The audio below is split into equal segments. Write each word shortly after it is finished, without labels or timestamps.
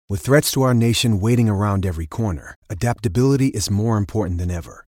With threats to our nation waiting around every corner, adaptability is more important than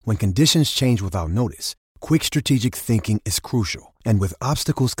ever. When conditions change without notice, quick strategic thinking is crucial. And with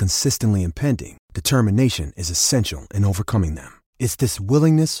obstacles consistently impending, determination is essential in overcoming them. It's this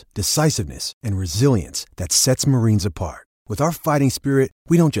willingness, decisiveness, and resilience that sets Marines apart. With our fighting spirit,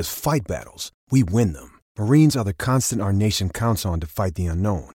 we don't just fight battles, we win them. Marines are the constant our nation counts on to fight the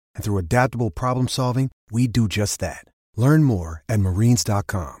unknown. And through adaptable problem solving, we do just that. Learn more at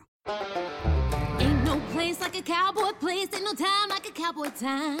marines.com. Ain't no place like a cowboy place, ain't no time like a cowboy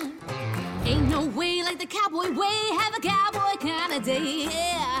time. Ain't no way like the cowboy way, have a cowboy kind of day,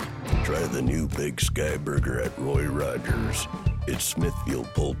 yeah. Try the new Big Sky Burger at Roy Rogers. It's Smithfield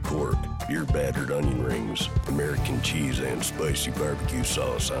pulled pork, beer battered onion rings, American cheese, and spicy barbecue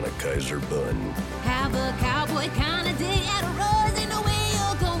sauce on a Kaiser bun. Have a cowboy kind of day at Roy's, ain't no way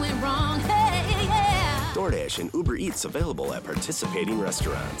you're going wrong, hey, yeah. DoorDash and Uber Eats available at participating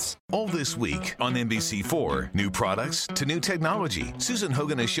restaurants. All this week on NBC4, new products to new technology. Susan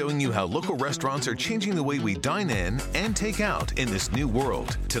Hogan is showing you how local restaurants are changing the way we dine in and take out in this new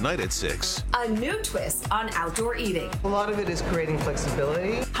world. Tonight at 6. A new twist on outdoor eating. A lot of it is creating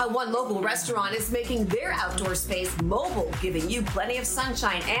flexibility. How one local restaurant is making their outdoor space mobile, giving you plenty of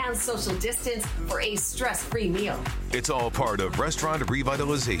sunshine and social distance for a stress-free meal. It's all part of restaurant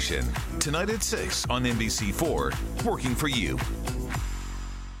revitalization. Tonight at 6 on NBC4, working for you.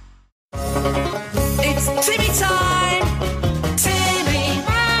 It's Timmy time! Timmy!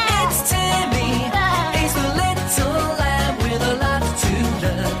 It's Timmy! He's the little lamb with a lot to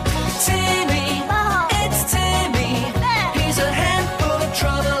learn. Timmy! It's Timmy! He's a handful of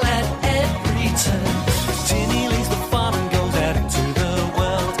trouble at every turn. Timmy leaves the farm and goes out into the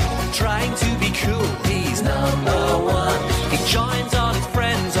world, trying to be cool. He's number one. He joins all his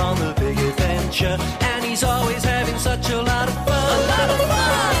friends on the big adventure, and he's always having such a lot of fun. A lot of fun!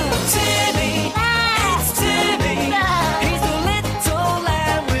 Timmy, it's Timmy. He's the little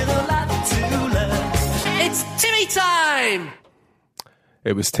lamb with a lot to learn. It's Timmy time!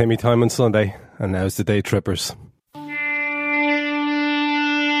 It was Timmy time on Sunday, and now's the Day Trippers.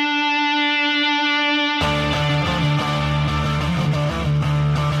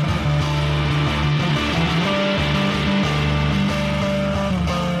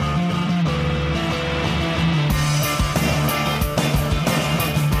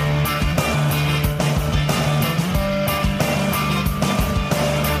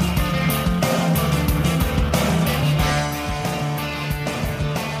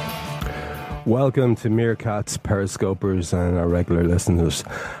 Welcome to Meerkats, Periscopers and our regular listeners.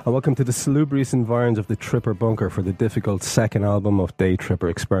 And welcome to the salubrious environs of the Tripper Bunker for the difficult second album of Day Tripper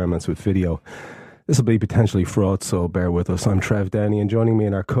experiments with video. This will be potentially fraught, so bear with us. I'm Trev Downey, and joining me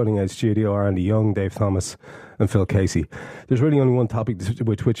in our cutting-edge studio are Andy Young, Dave Thomas and Phil Casey. There's really only one topic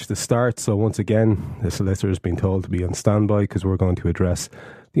with which to start, so once again, the solicitor has been told to be on standby because we're going to address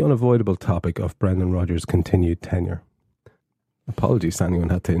the unavoidable topic of Brendan Rodgers' continued tenure. Apologies to anyone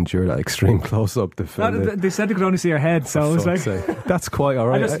who had to endure that extreme close-up. They said they could only see your head, so it's like... That's quite all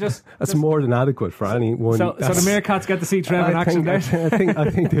right. That's more than adequate for anyone. So the Meerkats get to see Trev in action there? I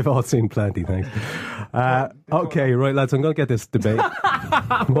think they've all seen plenty, thanks. Okay, right, lads, I'm going to get this debate.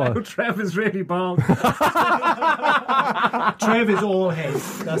 Wow, Trev is really bald. Trev is all head.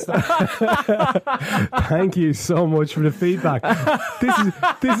 That's that. Thank you so much for the feedback.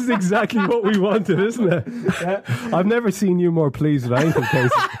 This is exactly what we wanted, isn't it? Yeah. I've never seen you more pleased with anything,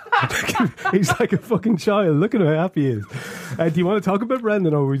 Casey. He's like a fucking child. Look at how happy he is. Do you want to talk about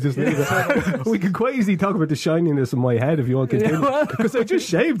Brendan, or we just leave it? We can quite easily talk about the shininess of my head if you want to continue, because I just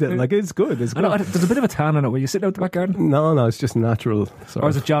shaved it. Like, it's good. It's good. I know, there's a bit of a tan on it. Were you sitting out the back garden? No, it's just natural. Or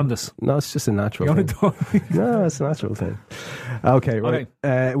is it jaundice? No, it's just a natural thing. No, it's a natural thing. Okay,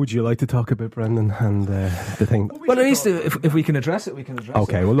 right. Would you like to talk about Brendan and the thing? Well, at least if we can address it, we can address it.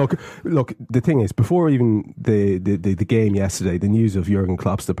 Okay, well, look. The thing is, before even the game yesterday, the news of Jurgen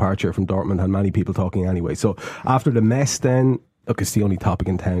Klopp's departure from Dortmund had many people talking anyway. So after the mess, then look, it's the only topic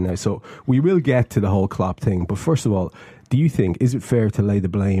in town now. So we will get to the whole Klopp thing. But first of all, do you think, is it fair to lay the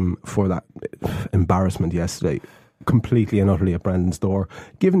blame for that embarrassment yesterday completely and utterly at Brendan's door,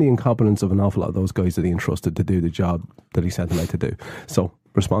 given the incompetence of an awful lot of those guys that he entrusted to do the job that he sent them out to do? So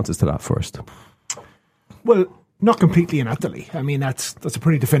responses to that first. Well, not completely and utterly. I mean, that's a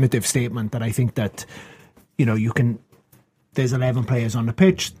pretty definitive statement that I think that, you know, there's 11 players on the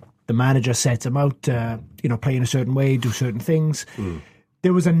pitch. The manager sets them out, play in a certain way, do certain things.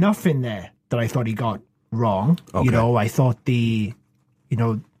 There was enough in there that I thought he got wrong. Okay. I thought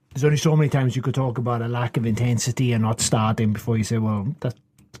there's only so many times you could talk about a lack of intensity and not starting before you say, well, that's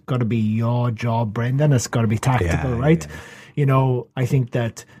got to be your job, Brendan. It's got to be tactical, right? Yeah. I think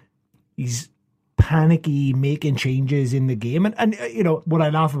that He's panicky, making changes in the game. And you know, what I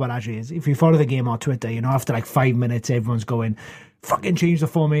laugh about actually is if you follow the game on Twitter, you know, after like 5 minutes, everyone's going, fucking change the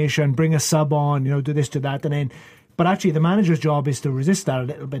formation, bring a sub on, you know, do this, do that. And then, but actually the manager's job is to resist that a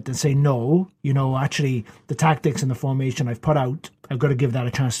little bit and say, no, you know, actually the tactics and the formation I've put out, I've got to give that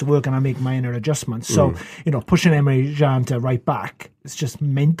a chance to work and I'll make minor adjustments. So, you know, pushing Emre Can to right back, it's just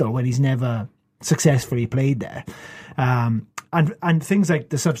mental when he's never successfully played there. And things like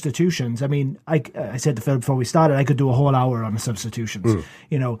the substitutions. I mean, I said to Phil before we started, I could do a whole hour on the substitutions.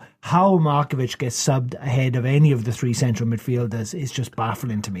 You know, how Markovic gets subbed ahead of any of the three central midfielders is just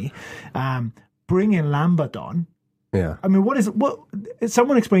baffling to me. Bringing Lambert on. Yeah. I mean, what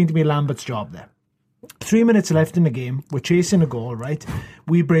someone explained to me Lambert's job there. 3 minutes left in the game. We're chasing a goal, right?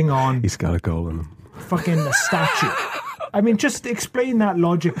 We bring on... He's got a goal in him. Fucking a statue. I mean, just explain that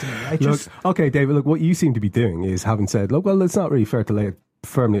logic to me. Look, okay, David, look, what you seem to be doing is having said, look, well, it's not really fair to lay it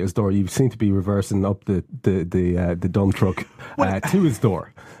firmly at his door. You seem to be reversing up the dump truck to his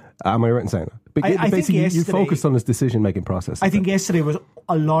door. Am I right in saying that? But I basically, think you focused on his decision-making process. I think yesterday was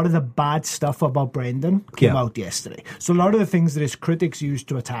a lot of the bad stuff about Brendan came out yesterday. So a lot of the things that his critics used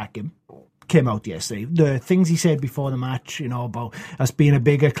to attack him came out yesterday. The things he said before the match, you know, about us being a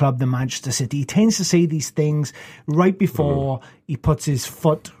bigger club than Manchester City. He tends to say these things right before he puts his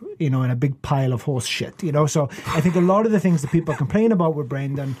foot, you know, in a big pile of horse shit, you know. So I think a lot of the things that people complain about with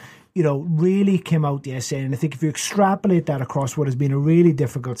Brendan, you know, really came out yesterday. And I think if you extrapolate that across what has been a really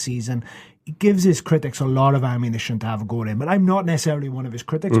difficult season, it gives his critics a lot of ammunition to have a go at him. But I'm not necessarily one of his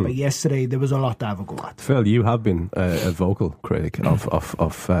critics, but yesterday there was a lot to have a go at. Phil, you have been a vocal critic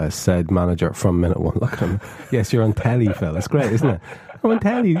of said manager from minute one. Look at him. Yes, you're on telly, Phil. It's great, isn't it? I'm on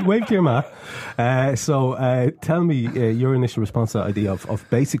telly. Wave to your ma. So tell me your initial response to that idea of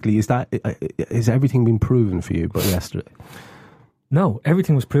basically, is everything been proven for you by yesterday? No,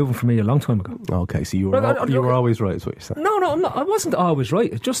 everything was proven for me a long time ago. Okay, so you were always right, is what you're saying. No, I'm not, I wasn't always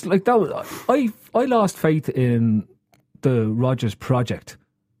right. It's just like that. I lost faith in the Rodgers project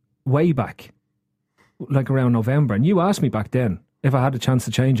way back, like around November. And you asked me back then if I had a chance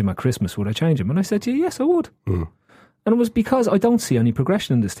to change him at Christmas, would I change him? And I said to you, yes, I would. And it was because I don't see any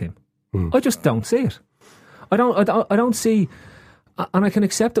progression in this team. I just don't see it. I don't see. And I can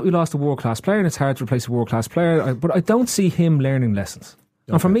accept that we lost a world-class player and it's hard to replace a world-class player, but I don't see him learning lessons.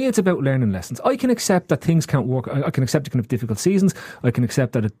 Okay. And for me, it's about learning lessons. I can accept that things can't work. I can accept you can have difficult seasons. I can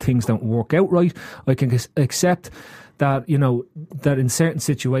accept that things don't work out right. I can accept that, you know, that in certain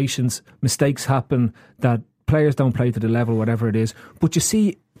situations, mistakes happen, that players don't play to the level, whatever it is. But you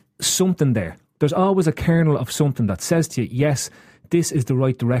see something there. There's always a kernel of something that says to you, yes, this is the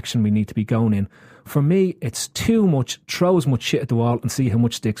right direction we need to be going in. For me, it's too much, throw as much shit at the wall and see how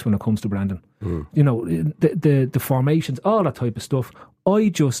much sticks when it comes to Brendan. You know, the formations, all that type of stuff.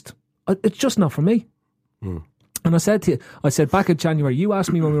 It's just not for me. And I said to you, back in January, you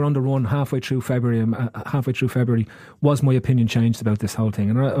asked me when we were on the run halfway through February, was my opinion changed about this whole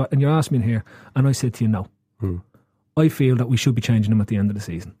thing? And you asked me in here, and I said to you, no. I feel that we should be changing him at the end of the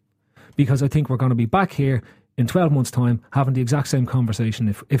season. Because I think we're going to be back here in 12 months' time having the exact same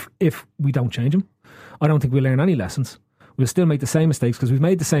conversation if we don't change him. I don't think we'll learn any lessons. We'll still make the same mistakes because we've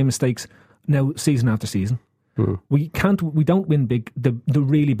made the same mistakes now season after season. We don't win the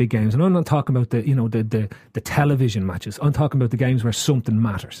really big games. And I'm not talking about the television matches. I'm talking about the games where something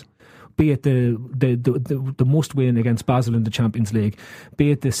matters. Be it the must win against Basel in the Champions League,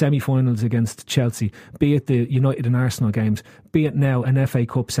 be it the semi-finals against Chelsea, be it the United and Arsenal games, be it now an FA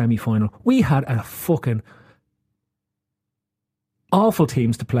Cup semi-final. We had a fucking awful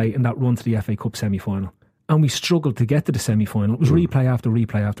teams to play in that run to the FA Cup semi-final, and we struggled to get to the semi-final. It was replay after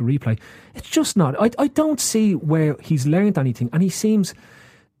replay after replay. It's just not. I don't see where he's learned anything, and he seems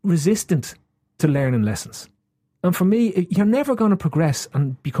resistant to learning lessons. And for me, you're never going to progress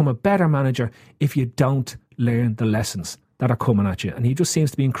and become a better manager if you don't learn the lessons that are coming at you. And he just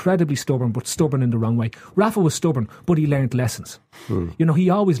seems to be incredibly stubborn, but stubborn in the wrong way. Rafa was stubborn, but he learned lessons. You know, he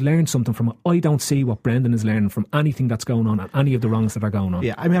always learned something from it. I don't see what Brendan is learning from anything that's going on and any of the wrongs that are going on.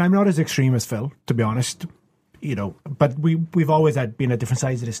 Yeah, I mean, I'm not as extreme as Phil, to be honest. You know, but we've always been at different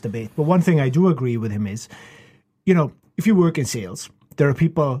sides of this debate. But one thing I do agree with him is, you know, if you work in sales, there are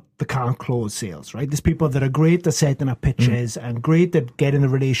people that can't close sales, right? There's people that are great at setting up pitches and great at getting the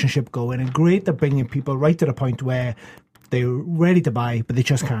relationship going and great at bringing people right to the point where they're ready to buy, but they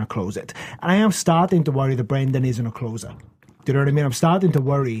just can't close it. And I am starting to worry that Brendan isn't a closer. Do you know what I mean? I'm starting to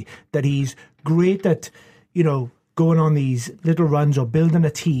worry that he's great at, you know, going on these little runs or building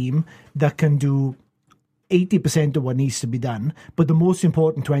a team that can do 80% of what needs to be done, but the most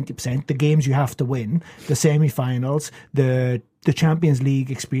important 20%, the games you have to win, the semi-finals, the the Champions League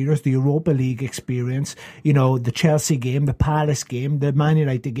experience, the Europa League experience, the Chelsea game, the Palace game, the Man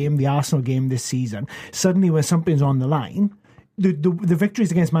United game, the Arsenal game this season. Suddenly when something's on the line, the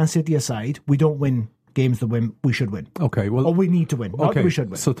victories against Man City aside, we don't win games that we should win. Okay, well, or we need to win. Not that we should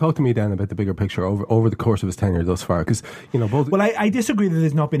win. So talk to me then about the bigger picture over the course of his tenure thus far, because both. Well, I disagree that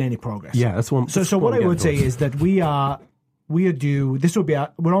there's not been any progress. Yeah, that's one. So what I would say is that we are due. This will be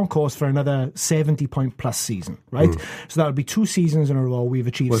we're on course for another 70-point plus season, right? So that would be 2 seasons in a row we've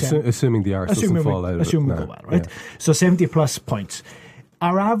achieved. Well, assuming the Arse doesn't fall out. Assuming we go well, right? Yeah. So 70 plus points.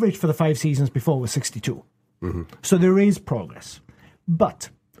 Our average for the 5 seasons before was 62. So there is progress, but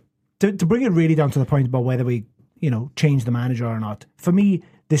to bring it really down to the point about whether we change the manager or not, for me,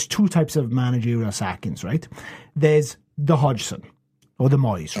 there's 2 types of managerial sackings, right? There's the Hodgson or the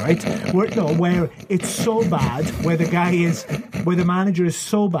Moyes, right? Where it's so bad, where the manager is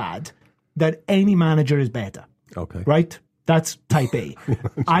so bad that any manager is better. Okay. Right? That's type A.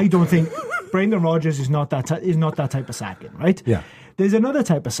 I don't think Brendan Rodgers is not that type of sacking, right? Yeah. There's another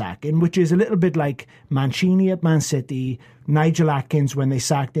type of sacking, which is a little bit like Mancini at Man City, Nigel Atkins when they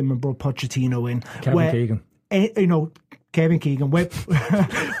sacked him and brought Pochettino in. Kevin Keegan,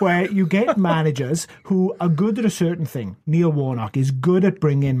 where you get managers who are good at a certain thing. Neil Warnock is good at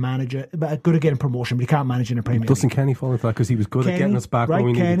bringing good at getting promotion, but he can't manage in a Premier League. Doesn't Kenny fall into that because he was good at getting us back where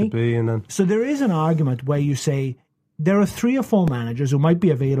we needed to be? And then so there is an argument where you say there are 3 or 4 managers who might be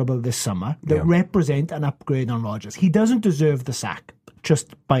available this summer that represent an upgrade on Rodgers. He doesn't deserve the sack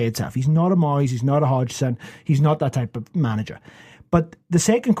just by itself. He's not a Moyes, he's not a Hodgson, he's not that type of manager. But the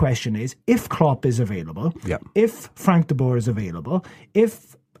second question is, if Klopp is available, if Frank de Boer is available,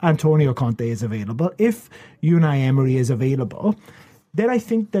 if Antonio Conte is available, if Unai Emery is available, then I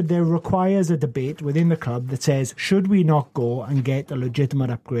think that there requires a debate within the club that says, should we not go and get a legitimate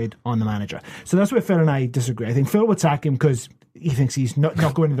upgrade on the manager? So that's where Phil and I disagree. I think Phil would sack him because he thinks he's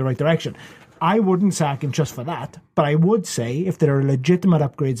not going in the right direction. I wouldn't sack him just for that, but I would say if there are legitimate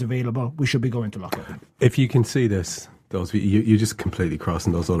upgrades available, we should be going to look at them. If you can see this, you're just completely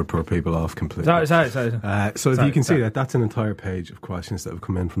crossing those other poor people off completely. Sorry. So if you can see that's an entire page of questions that have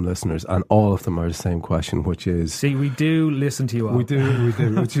come in from listeners, and all of them are the same question, which is... See, we do listen to you all. We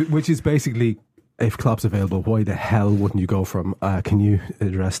do. which is basically, if Klopp's available, why the hell wouldn't you go for him? Can you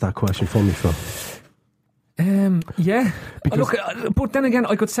address that question for me, Phil? Yeah. Look, but then again,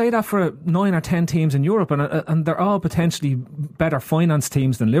 I could say that for 9 or 10 teams in Europe, and they're all potentially better finance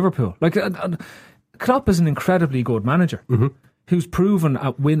teams than Liverpool. Klopp is an incredibly good manager who's proven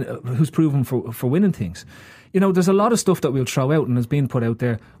for winning things. There's a lot of stuff that we'll throw out and has been put out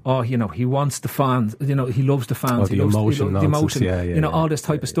there. Oh, he wants the fans. He loves the fans. The emotion. All this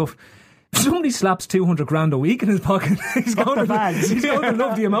type of stuff. If somebody slaps 200 grand a week in his pocket, he's going to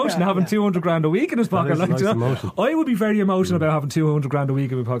love the emotion of having 200 grand a week in his pocket. I would be very emotional about having 200 grand a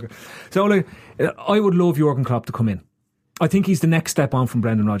week in my pocket. So I would love Jurgen Klopp to come in. I think he's the next step on from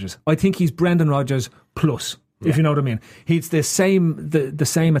Brendan Rodgers. I think he's Brendan Rodgers plus, if you know what I mean. He's the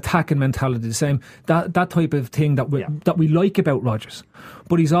same attacking mentality, the same that type of thing that we like about Rodgers.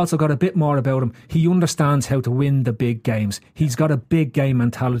 But he's also got a bit more about him. He understands how to win the big games. He's got a big game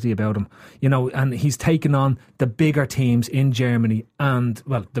mentality about him, and he's taken on the bigger teams in Germany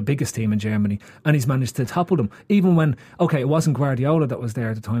the biggest team in Germany, and he's managed to topple them. Even when, it wasn't Guardiola that was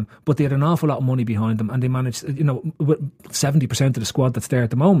there at the time, but they had an awful lot of money behind them, and they managed, with 70% of the squad that's there at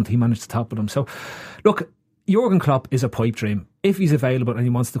the moment, he managed to topple them. So, look, Jurgen Klopp is a pipe dream. If he's available and he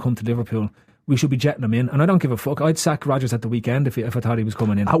wants to come to Liverpool, we should be jetting him in, and I don't give a fuck. I'd sack Rodgers at the weekend if I thought he was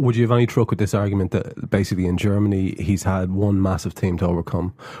coming in. Would you have any truck with this argument that basically in Germany he's had one massive team to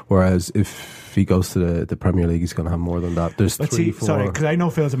overcome, whereas if he goes to the Premier League he's going to have more than that? There's 3, 4... Sorry, because I know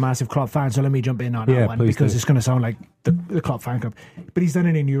Phil's a massive Klopp fan, so let me jump in on that one, because it's going to sound like the Klopp fan club. But he's done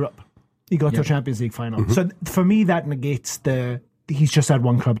it in Europe. He got to a Champions League final. So for me that negates he's just had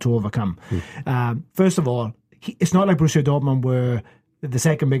one club to overcome. First of all, it's not like Borussia Dortmund were the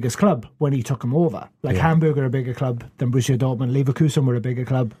second biggest club when he took him over. Hamburg are a bigger club than Borussia Dortmund. Leverkusen were a bigger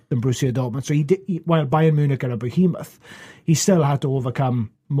club than Borussia Dortmund. So while Bayern Munich are a behemoth, he still had to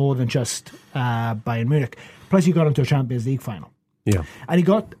overcome more than just Bayern Munich. Plus he got him to a Champions League final. Yeah. And he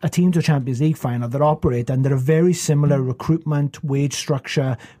got a team to a Champions League final that operate under a very similar recruitment, wage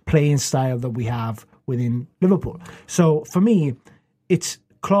structure, playing style that we have within Liverpool. So for me, it's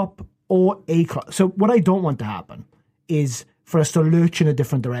Klopp or a Klopp. So what I don't want to happen is for us to lurch in a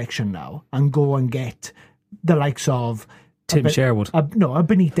different direction now and go and get the likes of Tim Sherwood. A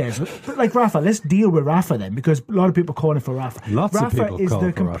Benitez. Like Rafa, let's deal with Rafa then, because a lot of people calling for Rafa. Lots of people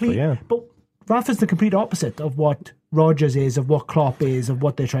call for Rafa, yeah. But Rafa's the complete opposite of what Rodgers is, of what Klopp is, of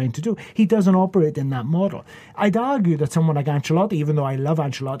what they're trying to do. He doesn't operate in that model. I'd argue that someone like Ancelotti, even though I love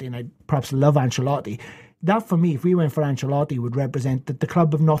Ancelotti and I perhaps love Ancelotti, that for me, if we went for Ancelotti, would represent that the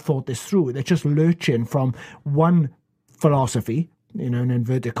club have not thought this through. They're just lurching from one philosophy, in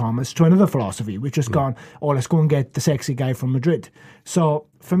inverted commas, to another philosophy, which has gone, let's go and get the sexy guy from Madrid. So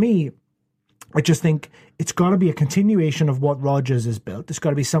for me, I just think it's got to be a continuation of what Rodgers has built. It's got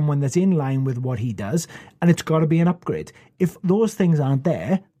to be someone that's in line with what he does, and it's got to be an upgrade. If those things aren't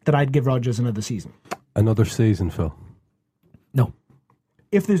there, then I'd give Rodgers another season. Another season, Phil? No.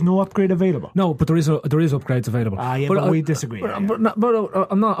 If there's no upgrade available? No, but there is upgrades available. But we disagree. But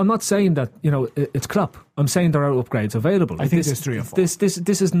I'm not saying that it's Klopp. I'm saying there are upgrades available. I think there's 3 or 4.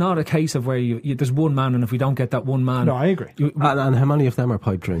 This is not a case of where there's one man, and if we don't get that one man, no, I agree. And how many of them are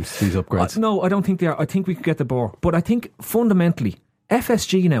pipe dreams? These upgrades? No, I don't think they are. I think we could get the ball, but I think fundamentally,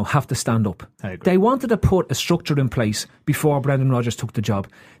 FSG now have to stand up. They wanted to put a structure in place before Brendan Rodgers took the job.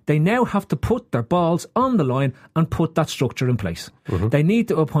 They now have to put their balls on the line and put that structure in place. They need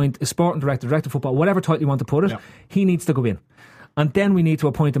to appoint a sporting director of football, whatever title you want to put it. He needs to go in. And then we need to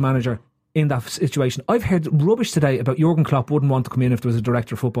appoint a manager in that situation. I've heard rubbish today about Jurgen Klopp wouldn't want to come in if there was a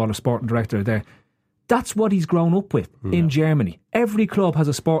director of football or sporting director there. That's what he's grown up with in Germany. Every club has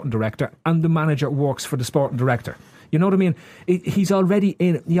a sporting director and the manager works for the sporting director. You know what I mean? He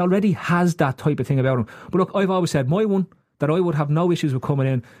already has that type of thing about him. But look, I've always said my one that I would have no issues with coming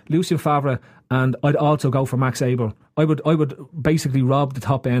in, Lucien Favre, and I'd also go for Max Abel. I would basically rob the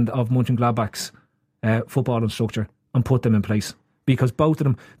top end of Mönchengladbach's football and structure and put them in place. Because both of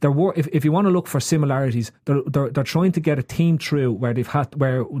them, if you want to look for similarities, they're trying to get a team through where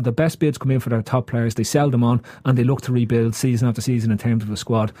where the best bids come in for their top players, they sell them on, and they look to rebuild season after season in terms of the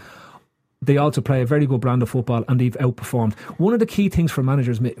squad. They also play a very good brand of football, and they've outperformed. One of the key things for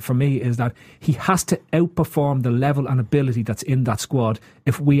managers, for me, is that he has to outperform the level and ability that's in that squad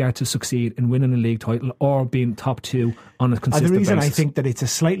if we are to succeed in winning a league title or being top 2 on a consistent basis. The reason I think that it's a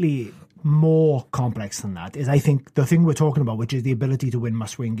slightly more complex than that is I think the thing we're talking about, which is the ability to win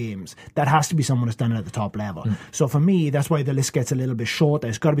must-win games, that has to be someone who's done it at the top level. So for me, that's why the list gets a little bit shorter.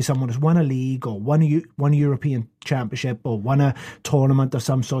 It's got to be someone who's won a league or won a European championship or won a tournament of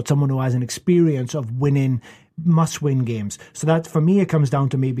some sort, someone who has an experience of winning must-win games. So that, for me, it comes down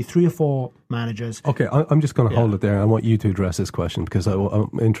to maybe 3 or 4 managers. Okay, I'm just going to hold it there. I want you to address this question because I'm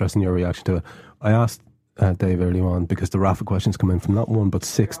interested in your reaction to it. I asked Dave early on because the Rafa questions come in from not 1 but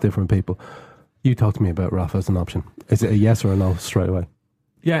 6 different people. You talk to me about Rafa as an option. Is it a yes or a no straight away?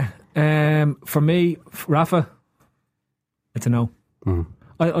 Yeah, for me, Rafa, it's a no.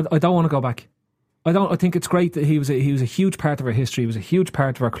 I don't want to go back. I think it's great that he was a huge part of our history. He was a huge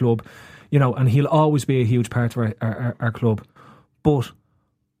part of our club, and he'll always be a huge part of our club. But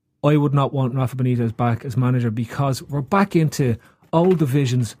I would not want Rafa Benitez back as manager because we're back into old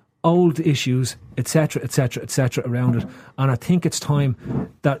divisions, old issues, etc., etc., etc. around it. And I think it's time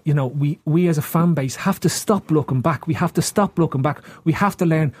that, we as a fan base have to stop looking back. We have to stop looking back. We have to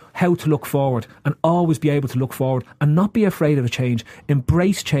learn how to look forward and always be able to look forward and not be afraid of a change,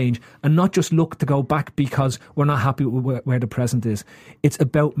 embrace change and not just look to go back because we're not happy with where the present is. It's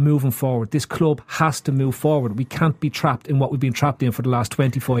about moving forward. This club has to move forward. We can't be trapped in what we've been trapped in for the last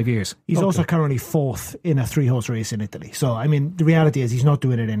 25 years. He's also currently 4th in a 3-horse race in Italy. So, the reality is he's not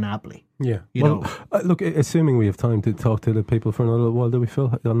doing it in Napoli. Yeah. Look, assuming we have time to talk to the people for another while, do we,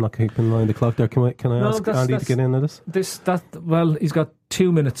 Phil? I'm not keeping in line the clock there. Can I ask Andy to get in on this? He's got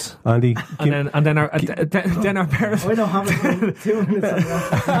 2 minutes. Andy, then our parents. I don't have 2 minutes.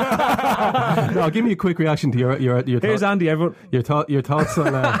 No, give me a quick reaction to your Here's Andy, everyone. Your thoughts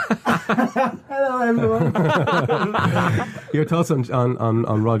on. Hello, everyone. Your thoughts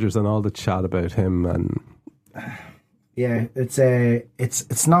on Rodgers and all the chat about him and. Yeah,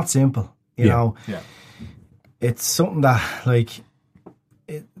 it's not simple, you know. Yeah. It's something that,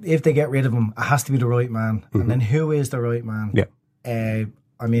 if they get rid of him, it has to be the right man. And then who is the right man? Yeah.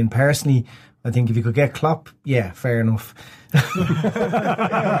 Personally, I think if you could get Klopp, yeah, fair enough.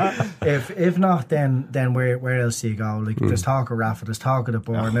 if not, then where else do you go? There's talk of Rafa, there's talk of the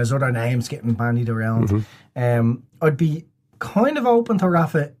board, and there's other names getting bandied around. I'd be kind of open to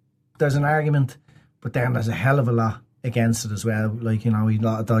Rafa. There's an argument, but then there's a hell of a lot against it as well. He a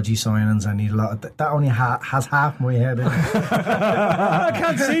lot of dodgy signings and a lot of that only has half my head in it. I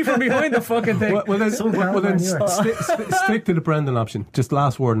can't see from behind the fucking thing. Well then stick to the Brendan option. Just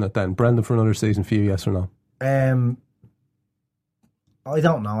last word on it then. Brendan for another season for you, yes or no? I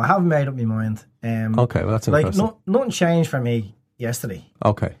don't know. I haven't made up my mind. Okay, well that's interesting. Nothing changed for me yesterday.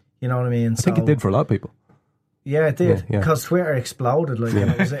 Okay. You know what I mean? I think it did for a lot of people. Yeah, it did, Yeah. because Twitter exploded. Like,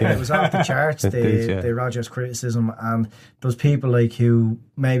 and it was off the charts, It did, yeah. the Rodgers criticism, and those people like who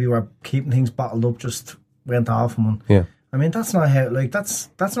maybe were keeping things bottled up just went off on one. Yeah. I mean, that's not how that's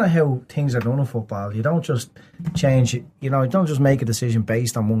not how things are done in football. You don't just change it. You don't just make a decision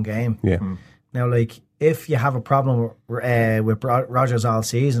based on one game. Yeah. Now, like, if you have a problem with Rodgers all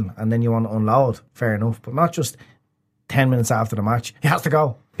season and then you want to unload, fair enough, but not just 10 minutes after the match. He has to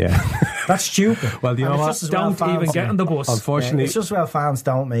go. Yeah. That's stupid. Well, you know what? Don't even get on the bus. Unfortunately, it's just fans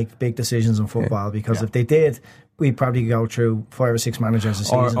don't make big decisions in football, because if they did, we'd probably go through 5 or 6 managers a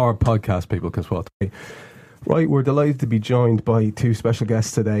season. Or podcast people, because what? Right, we're delighted to be joined by 2 special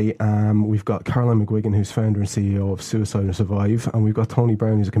guests today. We've got Caroline McGuigan, who's founder and CEO of Suicide or Survive, and we've got Tony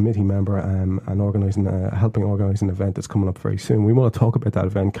Brown, who's a committee member and helping organise an event that's coming up very soon. We want to talk about that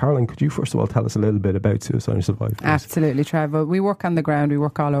event. Caroline, could you first of all tell us a little bit about Suicide or Survive, please? Absolutely, Trevor. We work on the ground, we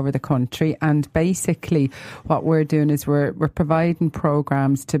work all over the country, and basically what we're doing is we're providing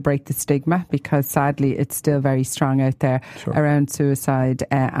programmes to break the stigma, because sadly it's still very strong out there around suicide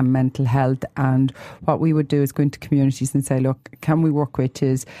and mental health. And what we would do is go into communities and say, look, can we work with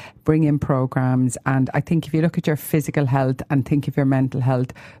you, bring in programmes? And I think if you look at your physical health and think of your mental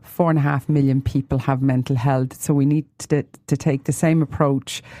health, 4.5 million people have mental health. So we need to take the same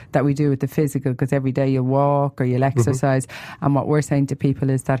approach that we do with the physical, because every day you walk or you'll exercise. And what we're saying to people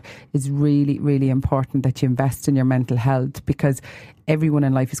is that it's really, really important that you invest in your mental health, because everyone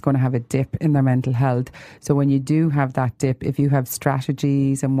in life is going to have a dip in their mental health. So when you do have that dip, if you have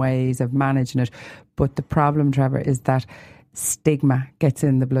strategies and ways of managing it, but the problem, Trevor, is that stigma gets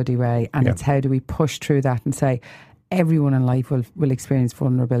in the bloody way, and it's how do we push through that and say, everyone in life will experience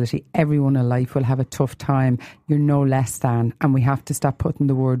vulnerability. Everyone in life will have a tough time. You're no less than. And we have to stop putting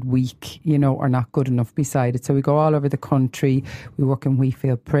the word weak, or not good enough beside it. So we go all over the country. We work in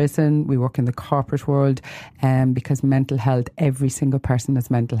Wheatfield Prison. We work in the corporate world, because mental health, every single person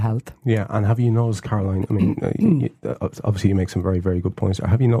has mental health. Yeah, and have you noticed, Caroline, I mean, obviously you make some very, very good points.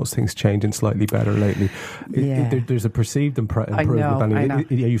 Have you noticed things changing slightly better lately? Yeah. There's a perceived improvement. I know.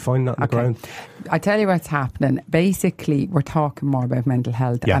 Are you finding that on the ground? I tell you what's happening. Basically, we're talking more about mental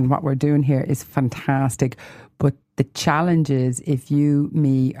health, and what we're doing here is fantastic. But the challenge is, if you,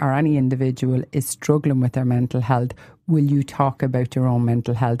 me, or any individual is struggling with their mental health, will you talk about your own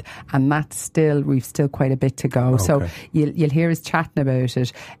mental health? And we've still quite a bit to go. Okay. So you'll hear us chatting about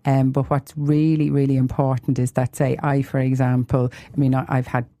it. But what's really, really important is that, say, for example, I mean, I've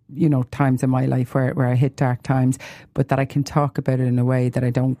had times in my life where I hit dark times, but that I can talk about it in a way that I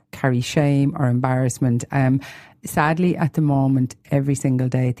don't carry shame or embarrassment. Sadly, at the moment, every single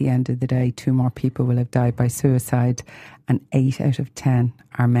day, at the end of the day, 2 more people will have died by suicide, and 8 out of 10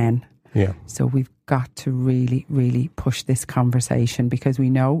 are men. Yeah. So we've got to really, really push this conversation, because we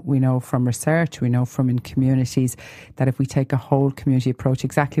know from research, we know from in communities, that if we take a whole community approach,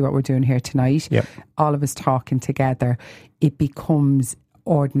 exactly what we're doing here tonight, all of us talking together, it becomes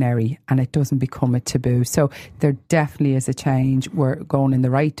ordinary and it doesn't become a taboo. So there definitely is a change. We're going in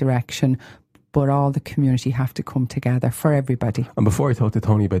the right direction, but all the community have to come together for everybody. And before I talk to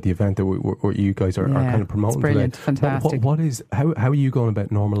Tony about the event that where you guys are kind of promoting, it's brilliant, today, fantastic. how are you going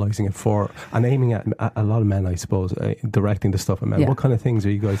about normalising it for and aiming at a lot of men, I suppose, directing the stuff at men? What kind of things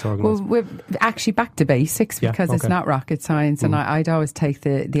are you guys organising? Well, we're actually back to basics, because it's not rocket science, and I'd always take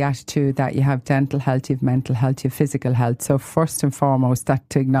the attitude that you have dental health, you have mental health, you have physical health. So first and foremost, that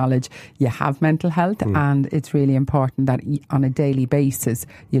to acknowledge you have mental health, and it's really important that on a daily basis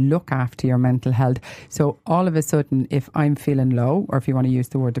you look after your mental health. So all of a sudden, if I'm feeling low, or if you want to use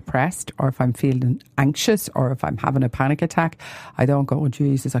the word depressed, or if I'm feeling anxious, or if I'm having a panic attack, I don't go, oh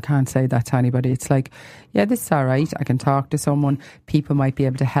Jesus, I can't say that to anybody. It's like, yeah, this is all right. I can talk to someone. People might be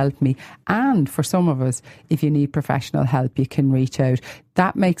able to help me. And for some of us, if you need professional help, you can reach out.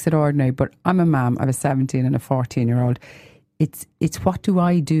 That makes it ordinary. But I'm a mum. I have a 17 and a 14-year-old. It's what do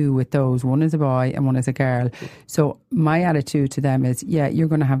I do with those? One is a boy and one is a girl. So my attitude to them is, yeah, you're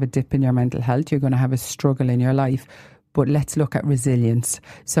going to have a dip in your mental health. You're going to have a struggle in your life, but let's look at resilience.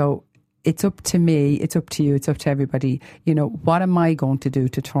 So it's up to me, it's up to you, it's up to everybody. What am I going to do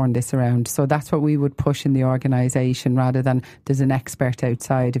to turn this around? So that's what we would push in the organisation, rather than there's an expert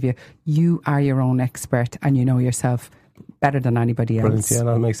outside of you. You are your own expert, and you know yourself better than anybody else. Brilliant. Yeah,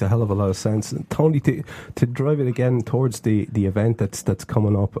 that makes a hell of a lot of sense. Tony, to drive it again towards the event that's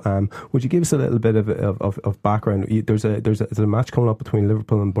coming up, would you give us a little bit of background? There's a match coming up between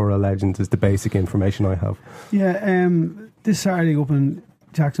Liverpool and Borough Legends, is the basic information I have. Yeah, this Saturday up in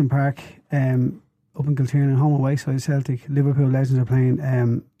Jackson Park, up in Kiltiernan, home away side Celtic. Liverpool Legends are playing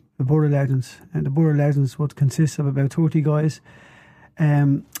the Borough Legends, and the Borough Legends would consist of about 30 guys.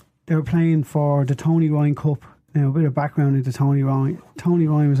 they were playing for the Tony Ryan Cup. Now, a bit of background into Tony Ryan. Tony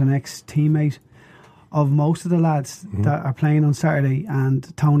Ryan was an ex-teammate of most of the lads that are playing on Saturday,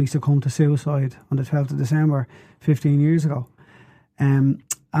 and Tony succumbed to suicide on the 12th of December 15 years ago. And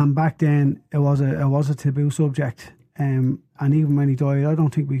back then, it was a taboo subject. And even when he died, I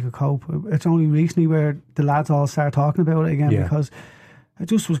don't think we could cope. It's only recently where the lads all start talking about it again, because it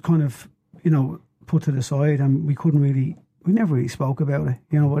just was kind of, put to the side, and we never really spoke about it,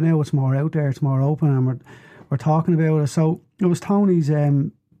 but now it's more out there, it's more open, and we're talking about it. So it was Tony's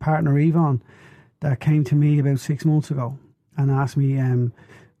partner, Yvonne, that came to me about 6 months ago and asked me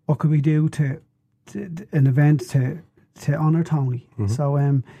what could we do to an event to honour Tony. So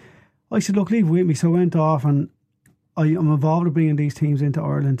I said, look, leave it with me. So I went off, and I'm involved in bringing these teams into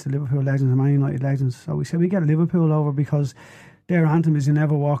Ireland, to Liverpool Legends and Man United Legends. So we said we get Liverpool over because their anthem is You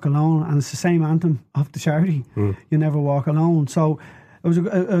Never Walk Alone, and it's the same anthem of the charity, You Never Walk Alone. So it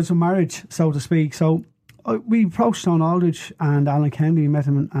was a marriage, so to speak. So we approached Sean Aldridge and Alan Kennedy, met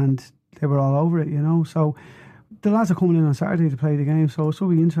him, and they were all over it, So the lads are coming in on Saturday to play the game, so it's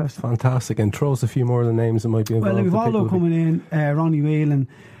really interesting. Fantastic. And throw us a few more of the names that might be involved. Well, we've Waldo coming in, Ronnie Whelan,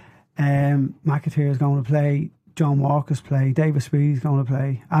 McAteer is going to play, John Walker's play, David Speedy's going to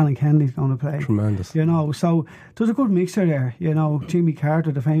play, Alan Kennedy's going to play. Tremendous. So there's a good mixture there. Jimmy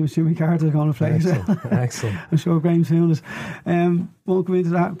Carter, the famous Jimmy Carter, is going to play. Excellent. I'm sure Graham Souness won't go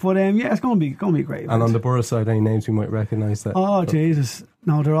into that. But it's going to be a great event. And on the Borough side, any names we might recognise that? Oh, Jesus.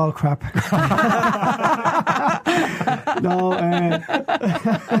 No, they're all crap. No,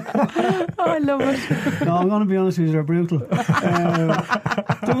 I love it. No, I'm going to be honest with you, they're brutal.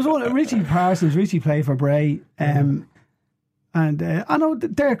 There was one, Richie Parsons. Richie played for Bray, and I know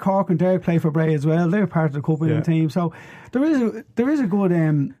Derek Cork and Derek play for Bray as well. They're part of the cup winning team, so there is a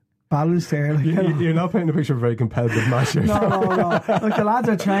good balance there. You're not painting a picture of a very competitive match here. No. Like, the lads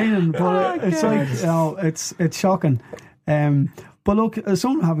are training, but it's like it's shocking. But look,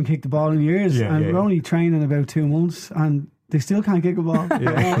 some haven't kicked the ball in years, and we're only training about 2 months, and they still can't kick a ball. But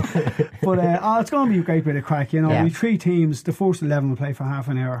it's going to be a great bit of crack. We've 3 teams. The first 11 will play for half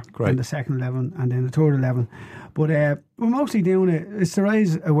an hour, and the second 11, and then the third 11. But we're mostly doing it's to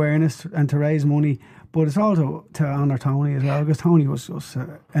raise awareness and to raise money, but it's also to honour Tony as well, because Tony was just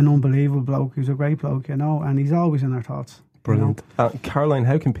an unbelievable bloke. He was a great bloke, and he's always in our thoughts. Brilliant. Caroline,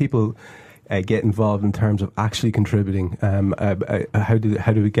 how can people get involved in terms of actually contributing? How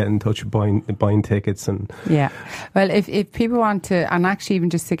do we get in touch with buying tickets? And well, if people want to, and actually even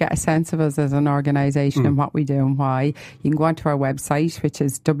just to get a sense of us as an organisation and what we do and why, you can go onto our website, which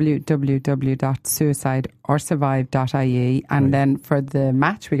is www.suicideorsurvive.ie, and then for the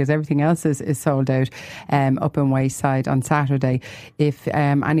match, because everything else is sold out, up in Wayside on Saturday, if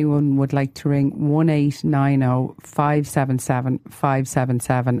anyone would like to ring 1890 577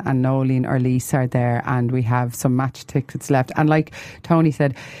 577, and Nolene or Lisa are there, and we have some match tickets left. And like Tony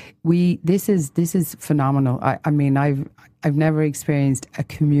said, this is phenomenal. I mean, I've never experienced a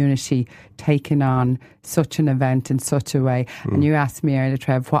community taking on such an event in such a way. And you asked me earlier,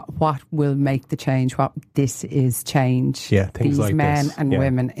 Trev, what will make the change? This is change. Yeah, things These like men this. and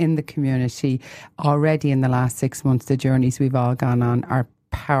women in the community already in the last 6 months, the journeys we've all gone on are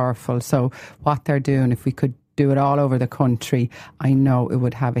powerful. So what they're doing, if we could do it all over the country, I know it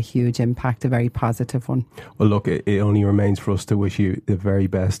would have a huge impact, a very positive one. Well, look, it only remains for us to wish you the very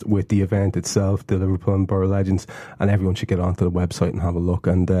best with the event itself, the Liverpool and Borough Legends, and everyone should get onto the website and have a look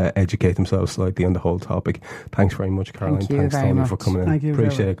and educate themselves slightly on the whole topic. Thanks very much, Caroline. Thanks, Tony, for coming in. Thank you.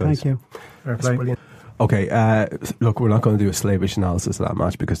 Appreciate it, guys. Thank you. That's brilliant. Okay, look, we're not going to do a slavish analysis of that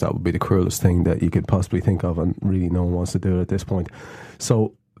match, because that would be the cruelest thing that you could possibly think of, and really no one wants to do it at this point.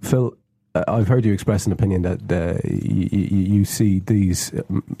 So, Phil, I've heard you express an opinion that you see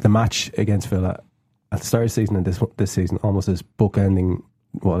the match against Villa at the start of the season and this season almost as bookending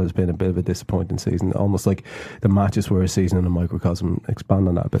what has been a bit of a disappointing season, almost like the matches were a season in a microcosm. Expand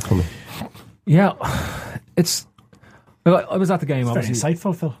on that a bit for me. Yeah, it's. I was at the game. It's very obviously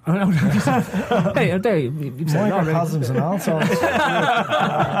insightful, Phil. Hey, Microcosms and all sorts.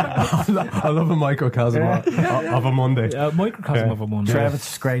 I love a microcosm of a Monday. Microcosm of a Monday. Trev,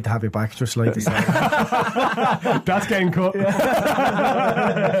 it's great to have you back. Just like to say, that's getting cut. I'm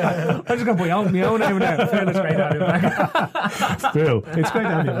just going to put my own name in there. Phil, it's great to have you back. Phil, it's great to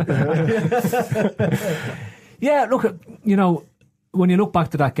have you back. Yeah, look, when you look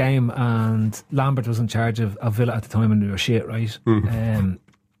back to that game, and Lambert was in charge of Villa at the time, and they were shit, right? And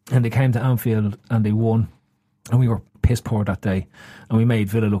they came to Anfield and they won, and we were piss poor that day, and we made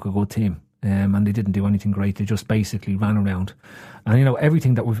Villa look a good team. and they didn't do anything great. They just basically ran around. And you know,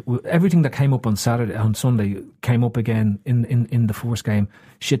 everything that came up on Sunday came up again in the first game.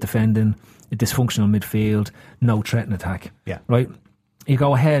 Shit defending, dysfunctional midfield, no threat in attack. Yeah. Right? You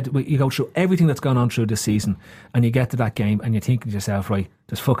go ahead, you go through everything that's gone on through this season, and you get to that game and you're thinking to yourself, right,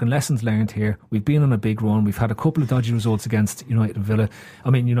 there's fucking lessons learned here. We've been on a big run. We've had a couple of dodgy results against United and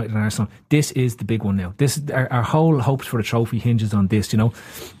Arsenal. This is the big one now. This is our whole hopes for the trophy hinges on this, you know.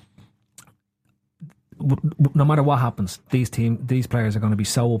 No matter what happens, these players are going to be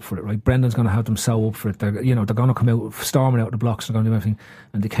so up for it, right? Brendan's going to have them so up for it. They're going to come out storming out of the blocks. They're going to do everything,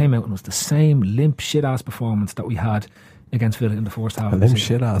 and they came out and it was the same limp shit ass performance that we had against Villa in the first half. A limp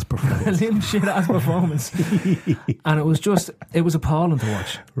shit ass performance. Limp shit ass performance. And it was appalling to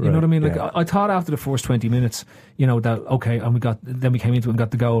watch. You know what I mean? Like, I thought after the first 20 minutes, you know, that okay, and then we came into it and got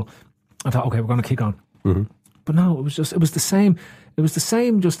the goal. I thought, okay, we're going to kick on. Mm-hmm. But no, it was the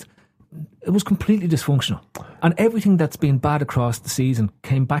same. Just. It was completely dysfunctional, and everything that's been bad across the season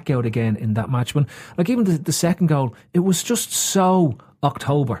came back out again in that match. When, like, even the second goal, it was just so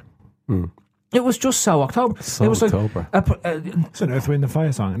October. It was just so October. So it was October. It's an Earth, Wind and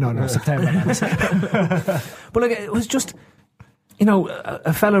Fire song. No, September. But like, it was just, you know,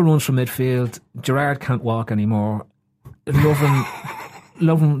 a fella runs from midfield. Gerrard can't walk anymore.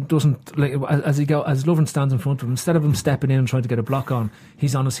 Lovren doesn't, like, as Lovren stands in front of him, instead of him stepping in and trying to get a block on,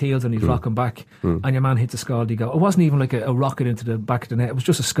 he's on his heels and he's rocking back, and your man hits a scaldy goal. It wasn't even like a rocket into the back of the net. It was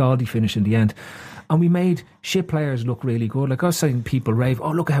just a scaldy finish in the end, and we made shit players look really good. Like, I was saying, people rave,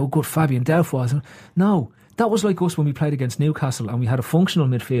 oh, look at how good Fabian Delph was. No, that was like us when we played against Newcastle and we had a functional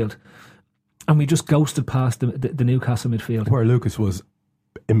midfield and we just ghosted past the Newcastle midfield, where Lucas was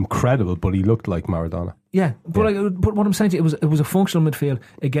incredible, but he looked like Maradona. Yeah, but but what I'm saying to you, it was a functional midfield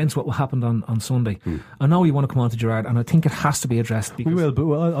against what happened on Sunday. I know you want to come on to Gerrard, and I think it has to be addressed. We will, but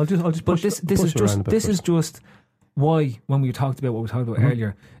I'll just. But this is just why, when we talked about what we talked about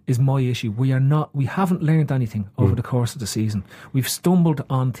earlier, is my issue. We haven't learned anything over the course of the season. We've stumbled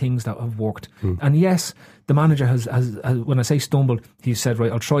on things that have worked, and yes, the manager has. When I say stumbled, he said,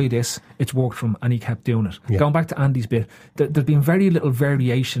 right, I'll try this. It's worked for him, and he kept doing it. Yeah. Going back to Andy's bit, there's been very little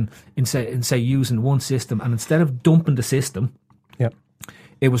variation in say using one system, and instead of dumping the system,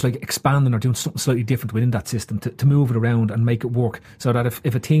 it was like expanding or doing something slightly different within that system to move it around and make it work, so that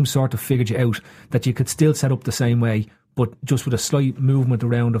if a team sort of figured you out, that you could still set up the same way, but just with a slight movement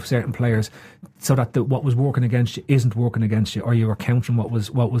around of certain players, so that what was working against you isn't working against you, or you were countering what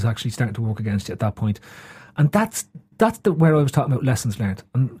was actually starting to work against you at that point. And that's where I was talking about lessons learned,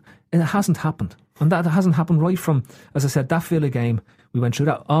 and it hasn't happened. And that hasn't happened right from, as I said, that Villa game. We went through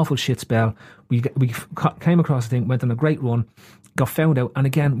that awful shit spell. We came across the thing, went on a great run, got found out, and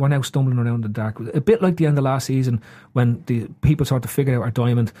again we're now stumbling around in the dark. A bit like the end of last season, when the people sort of figured out our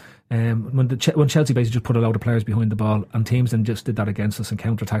diamond, when Chelsea basically just put a load of players behind the ball, and teams then just did that against us and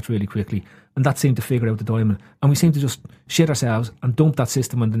counter-attacked really quickly, and that seemed to figure out the diamond, and we seemed to just shit ourselves and dump that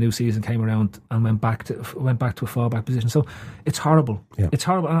system when the new season came around and went back to a fallback position. So it's horrible. It's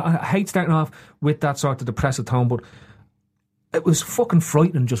horrible. And I hate starting off with that sort of depressive tone, but it was fucking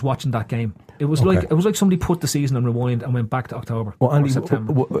frightening just watching that game. It was like somebody put the season on rewind and went back to October or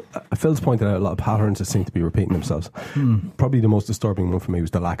September. Phil's pointed out a lot of patterns that seem to be repeating themselves. Probably the most disturbing one for me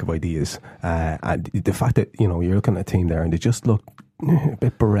was the lack of ideas, and the fact that, you know, you're looking at a team there and they just looked a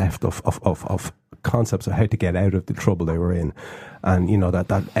bit bereft of concepts of how to get out of the trouble they were in, and you know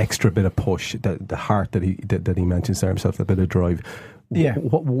that extra bit of push, the heart that he mentions there himself, that bit of drive. Yeah.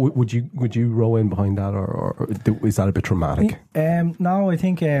 What would you row in behind that, or is that a bit dramatic? No, I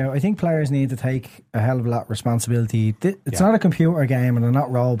think players need to take a hell of a lot of responsibility. It's not a computer game, and they're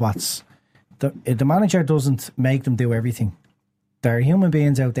not robots. The manager doesn't make them do everything. There are human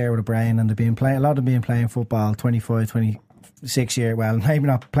beings out there with a brain, and a lot of them been playing football 25, 26 years. Well, maybe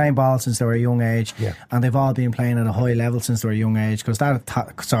not playing ball since they were a young age, and they've all been playing at a high level since they were a young age, because that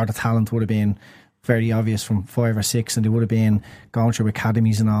sort of talent would have been very obvious from 5 or 6, and they would have been going through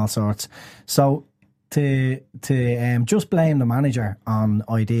academies and all sorts. So to just blame the manager on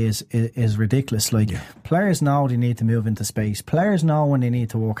ideas is ridiculous. Like, players know they need to move into space. Players know when they need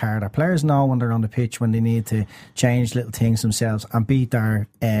to work harder. Players know when they're on the pitch when they need to change little things themselves and beat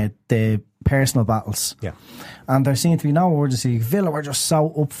the personal battles. Yeah. And there seems to be no urgency. Villa were just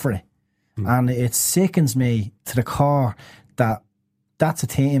so up for it, and it sickens me to the core that that's a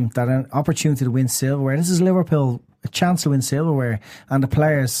team that an opportunity to win silverware. This is Liverpool, a chance to win silverware, and the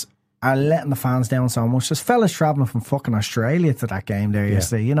players are letting the fans down so much. There's fellas travelling from fucking Australia to that game there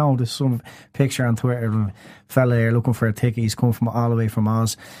yesterday. You know, there's some picture on Twitter of a fella there looking for a ticket. He's come from all the way from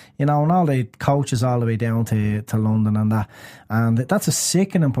Oz. You know, and all the coaches all the way down to London and that. And that's a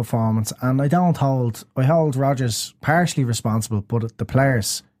sickening performance. And I hold Rodgers partially responsible, but the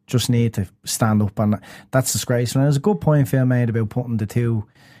players just need to stand up, and that's disgraceful. And there's a good point Phil made about putting the two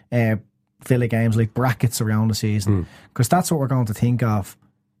Villa games like brackets around the season, because that's what we're going to think of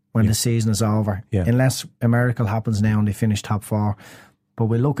when the season is over, unless a miracle happens now and they finish top 4. But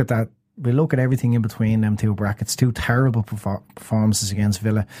we look at that, we look at everything in between them two brackets. 2 terrible performances against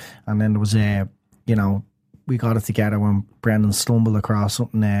Villa, and then there was we got it together when Brendan stumbled across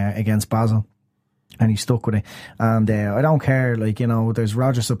something against Basel, and he stuck with it. And I don't care, there's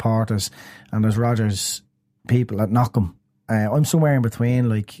Rodgers supporters and there's Rodgers people that knock him. I'm somewhere in between.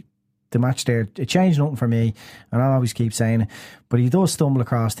 The match there, it changed nothing for me, and I always keep saying it, but he does stumble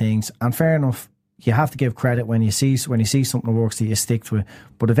across things, and fair enough, you have to give credit when you see something that works, that you stick to it.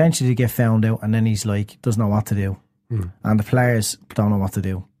 But eventually you get found out, and then he's doesn't know what to do, and the players don't know what to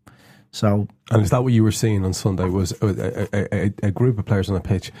do. So, and is that what you were seeing on Sunday? Was a group of players on the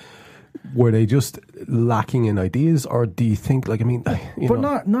pitch? Were they just lacking in ideas, or do you think, not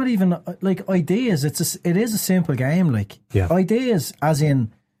even ideas? It is a simple game, ideas as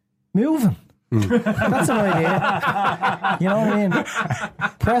in moving. That's an idea. You know what I mean?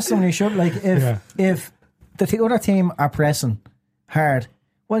 Press when you should. If the other team are pressing hard,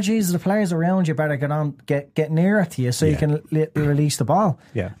 well, Jesus, the players around you better get nearer to you so you can release the ball.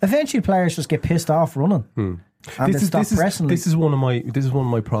 Yeah. Eventually, players just get pissed off running. And this is one of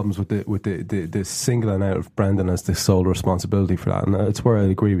my problems with the singling out of Brendan as the sole responsibility for that, and it's where I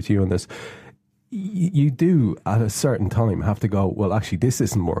agree with you on this. You do at a certain time have to go, well, actually this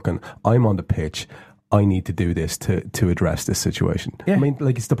isn't working, I'm on the pitch, I need to do this to address this situation. I mean,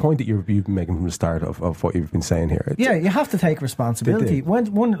 it's the point that you've been making from the start of what you've been saying here. You have to take responsibility. When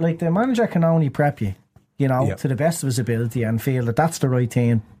the manager can only prep you, to the best of his ability, and feel that that's the right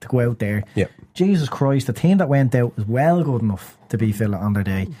team to go out there. Jesus Christ, the team that went out was well good enough to be Villa on their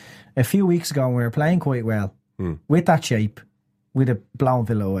day. A few weeks ago, we were playing quite well with that shape, we'd have blown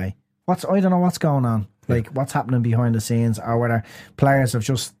Villa away. I don't know what's going on, what's happening behind the scenes, or whether players have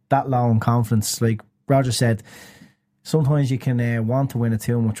just that low in confidence. Like Roger said, sometimes you can want to win it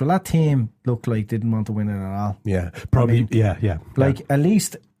too much. Well, that team looked like didn't want to win it at all. Yeah, probably. At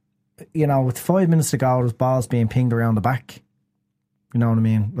least, with 5 minutes to go, there's balls being pinged around the back. You know what I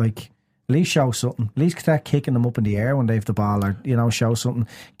mean? At least show something. At least start kicking them up in the air when they have the ball, or show something.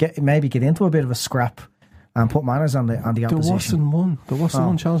 Maybe get into a bit of a scrap and put manners on the opposition. There wasn't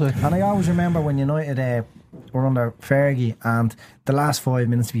one chance. And I always remember when United were under Fergie, and the last 5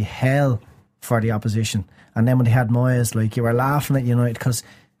 minutes be hell for the opposition. And then when they had Moyes, you were laughing at United, because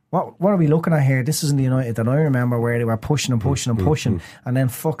what are we looking at here? This isn't the United that I remember, where they were pushing and pushing and pushing, and then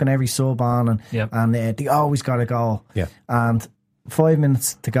fucking every sub on, and they always got a goal. And 5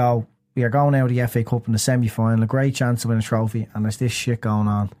 minutes to go, we are going out of the FA Cup in the semi-final, a great chance to win a trophy, and there's this shit going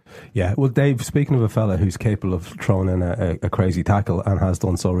on. Yeah, well, Dave, speaking of a fella who's capable of throwing in a crazy tackle, and has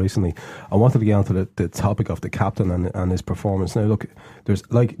done so recently, I wanted to get onto the topic of the captain and his performance. Now, look, there's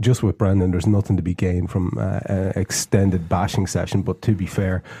just with Brendan, there's nothing to be gained from an extended bashing session, but to be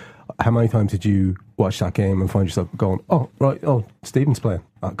fair, how many times did you watch that game and find yourself going, Stephen's playing?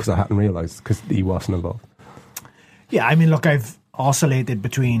 Because I hadn't realised, because he wasn't involved. Yeah, I mean, look, I've oscillated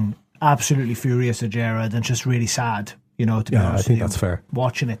between absolutely furious at Gerrard and just really sad, to be honest. I think that's fair.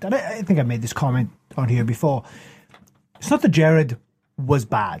 Watching it. And I think I made this comment on here before. It's not that Gerrard was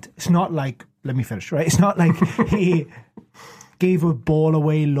bad. It's not like, let me finish, right? It's not like he gave a ball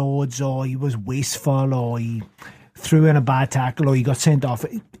away loads, or he was wasteful, or he threw in a bad tackle, or he got sent off.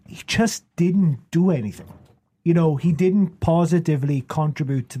 He just didn't do anything. He didn't positively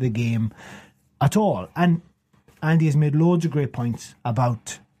contribute to the game at all. And Andy has made loads of great points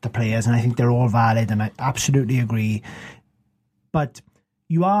about the players, and I think they're all valid, and I absolutely agree. But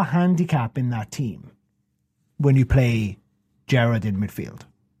you are handicapping that team when you play Gerrard in midfield,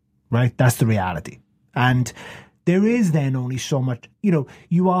 right? That's the reality. And there is then only so much,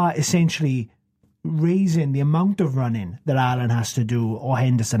 you are essentially raising the amount of running that Allen has to do, or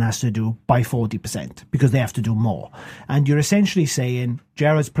Henderson has to do, by 40%, because they have to do more. And you're essentially saying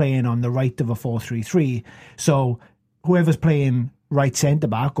Gerrard's playing on the right of a 4-3-3, so whoever's playing right centre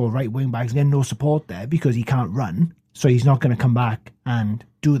back or right wing back is getting no support there, because he can't run, so he's not going to come back and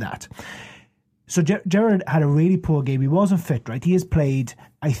do that. So Gerrard had a really poor game. He wasn't fit, right? He has played,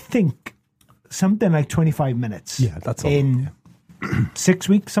 I think, something like 25 minutes. Yeah, that's all. In 6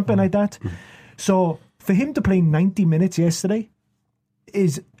 weeks, something like that. So for him to play 90 minutes yesterday,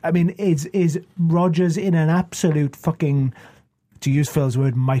 is Rodgers in an absolute fucking, to use Phil's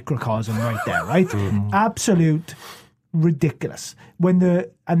word, microcosm right there, right? Absolute ridiculous. When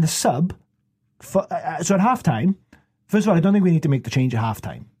the sub, so at halftime, first of all, I don't think we need to make the change at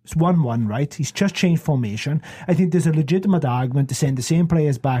halftime. It's 1-1, right? He's just changed formation. I think there's a legitimate argument to send the same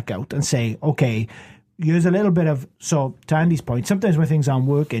players back out and say, okay, here's a little bit of, so to Andy's point, sometimes when things aren't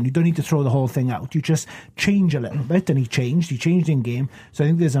working, you don't need to throw the whole thing out. You just change a little bit, and he changed in game. So I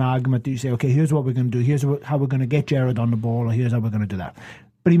think there's an argument that you say, okay, here's what we're going to do, here's how we're going to get Gerrard on the ball, or here's how we're going to do that.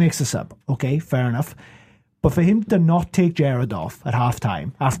 But he makes a sub. Okay, fair enough. But for him to not take Gerrard off at half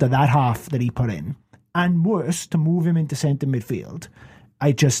time, after that half that he put in, and worse, to move him into centre midfield,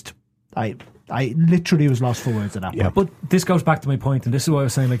 I literally was lost for words at that point. But this goes back to my point, and this is why I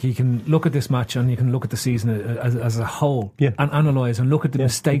was saying, like, you can look at this match and you can look at the season as a whole and analyse and look at the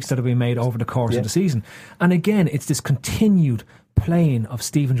mistakes that have been made over the course of the season. And again, it's this continued playing of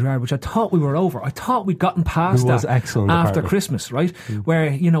Steven Gerrard, which I thought we were over. I thought we'd gotten past that after Christmas, right? Where,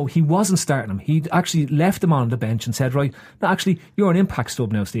 he wasn't starting him. He actually left him on the bench and said, right, no, actually, you're an impact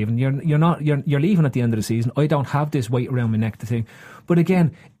stub now, Stephen. You're leaving at the end of the season. I don't have this weight around my neck to think. But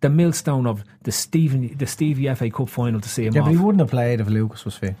again, the millstone of the Stevie FA Cup final to see him off. But he wouldn't have played if Lucas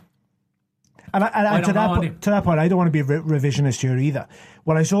was fit. And to that point, I don't want to be revisionist here either.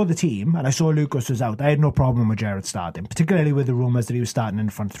 When I saw the team and I saw Lucas was out, I had no problem with Gerrard starting, particularly with the rumours that he was starting in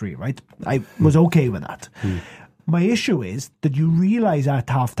the front three, right? I was okay with that. My issue is that you realise at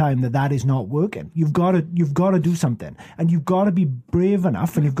half time that is not working. You've got to do something, and you've got to be brave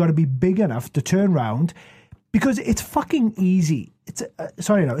enough, and you've got to be big enough to turn round, because it's fucking easy.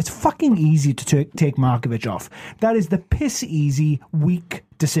 It's fucking easy to take Markovic off. That is the piss easy, weak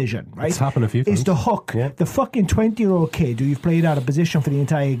decision, right? It's happened a few times. Is to hook the fucking 20-year-old kid who you've played out of position for the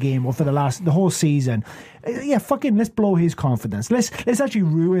entire game or for the whole season. Fucking let's blow his confidence. Let's actually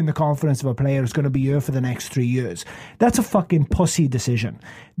ruin the confidence of a player who's going to be here for the next 3 years. That's a fucking pussy decision.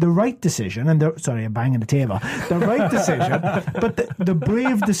 The right decision, I'm banging the table. The right decision, but the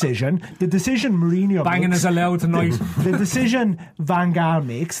brave decision, the decision Mourinho banging makes, is allowed tonight. The decision Van Gaal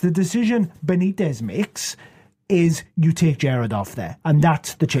makes, the decision Benitez makes, is you take Gerrard off there, and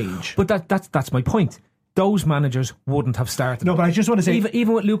that's the change. But that's my point. Those managers wouldn't have started. No, but I just want to say,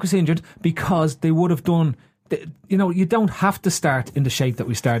 even with Lucas injured, because they would have done. You don't have to start in the shape that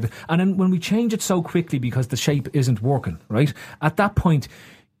we started, and then when we change it so quickly because the shape isn't working, right? At that point,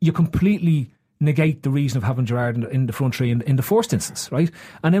 you completely negate the reason of having Gerrard in the front three in the first instance, right?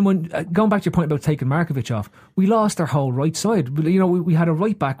 And then when going back to your point about taking Markovic off, we lost our whole right side. We had a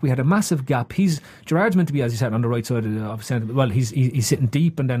right back, we had a massive gap. Gerrard's meant to be, as you said, on the right side of centre. Well, he's sitting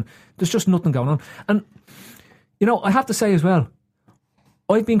deep, and then there's just nothing going on. And I have to say as well,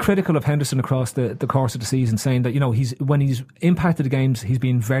 I've been critical of Henderson across the course of the season, saying that when he's impacted the games, he's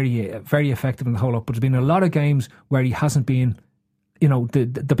been very very effective in the whole up. But there's been a lot of games where he hasn't been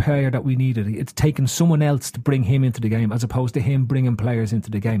the player that we needed. It's taken someone else to bring him into the game as opposed to him bringing players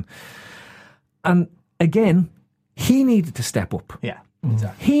into the game. And again, he needed to step up. Yeah,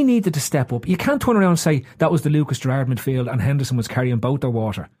 exactly. He needed to step up. You can't turn around and say that was the Lucas Gerrard midfield and Henderson was carrying both their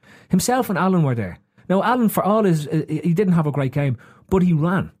water. Himself and Allen were there. Now, Allen, for all he didn't have a great game, but he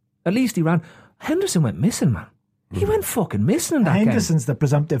ran. At least he ran. Henderson went missing, man. He went fucking missing in that Henderson's game. the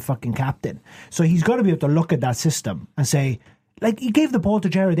presumptive fucking captain. So he's got to be able to look at that system and say, like, he gave the ball to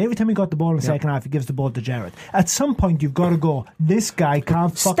Gerrard. Every time he got the ball in the second half, he gives the ball to Gerrard. At some point, you've got to go, this guy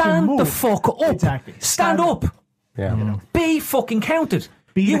can't fucking move. Stand the fuck up. Exactly. Stand up. Yeah. Be fucking counted.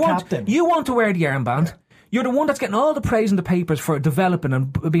 Be the captain. You want to wear the armband. You're the one that's getting all the praise in the papers for developing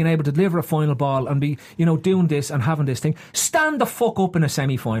and being able to deliver a final ball and be, doing this and having this thing. Stand the fuck up in a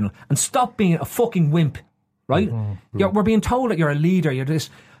semi-final and stop being a fucking wimp, right? We're being told that you're a leader. You're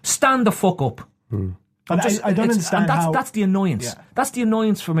this. Stand the fuck up. But I don't understand how... That's the annoyance. Yeah. That's the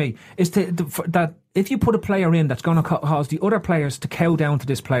annoyance for me, is that if you put a player in that's going to cause the other players to cow down to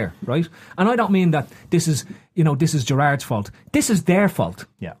this player, right? And I don't mean that this is Gerrard's fault. This is their fault.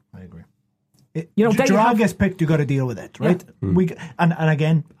 Yeah, I agree. Gerrard gets picked, you got to deal with it, right? Yeah. And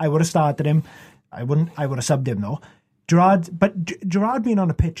again, I would have started him. I would have subbed him though. Gerrard being on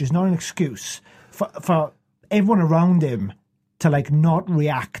the pitch is not an excuse for everyone around him to not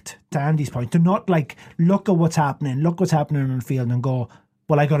react to Andy's point, to not look at what's happening on the field and go,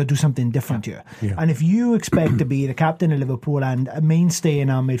 well, I got to do something different here. Yeah. And if you expect to be the captain of Liverpool and a mainstay in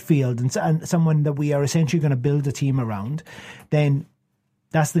our midfield and someone that we are essentially going to build a team around, then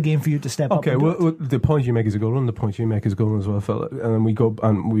That's the game for you to step up. Okay, and do well, the point you make is a good one. The point you make is a good one as well, fella. And then we go,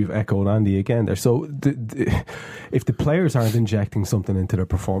 and we've echoed Andy again there. So, if the players aren't injecting something into their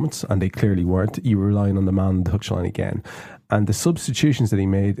performance, and they clearly weren't, you're relying on the man on the touchline again. And the substitutions that he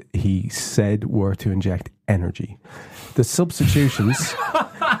made, he said, were to inject energy. The substitutions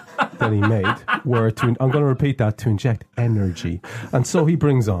that he made were to, I'm going to repeat that, to inject energy. And so he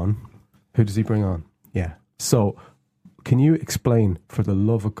brings on, who does he bring on? Yeah. So, can you explain, for the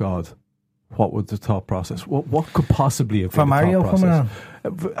love of God, what was the thought process? What could possibly have been for Mario the thought coming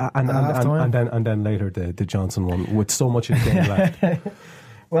process? on? And then later the Johnson one, with so much of the game left.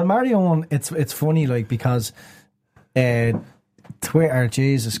 Well, Mario one, it's funny, like, because Twitter,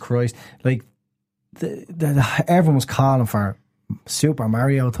 Jesus Christ, like, everyone was calling for Super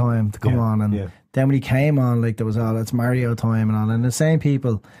Mario time to come on, and then when he came on, like, there was all, it's Mario time and all, and the same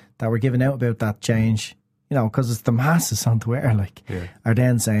people that were giving out about that change, you know, because it's the masses on Twitter, like, are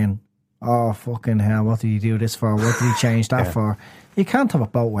then saying, oh, fucking hell, what did he do this for? What did he change that for? You can't have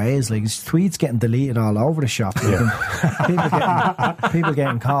it both ways. Like, his tweets getting deleted all over the shop. People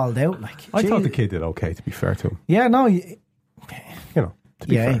getting called out. Like, I thought the kid did okay, to be fair to him. Yeah, no, you know.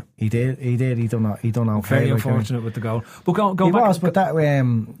 Fair. He did. He done okay. Very unfortunate with the goal. But go he back. Was, but that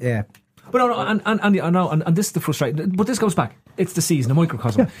yeah. But no, I know, and this is the frustrating. But this goes back. It's the season, a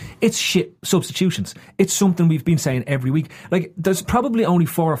microcosm. It's shit substitutions. It's something we've been saying every week. Like, there's probably only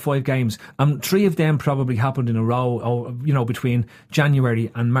 4 or 5 games, and 3 of them probably happened in a row, you know, between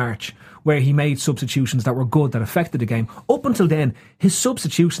January and March, where he made substitutions that were good, that affected the game. Up until then, his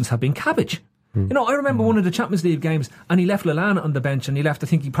substitutions have been cabbage. You know, I remember one of the Champions League games, and he left Lallana on the bench, and he left, I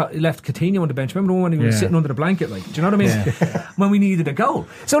think he left Coutinho on the bench. Remember the one when he was sitting under the blanket, like, do you know what I mean? When we needed a goal.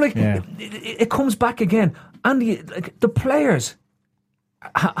 So, like, it comes back again. And the players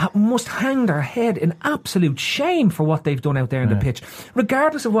must hang their head in absolute shame for what they've done out there on the pitch.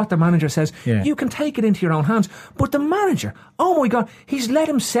 Regardless of what the manager says, you can take it into your own hands. But the manager, oh my God, he's let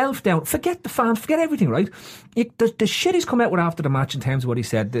himself down. Forget the fans, forget everything, right? The shit he's come out with after the match in terms of what he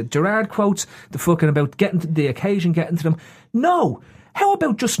said, the Gerrard quotes, the fucking about getting to the occasion, getting to them. No. How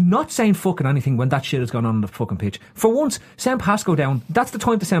about just not saying fucking anything when that shit has gone on the fucking pitch? For once, send Pasco down. That's the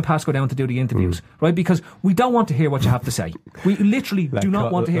time to send Pasco down to do the interviews, right? Because we don't want to hear what you have to say. We literally do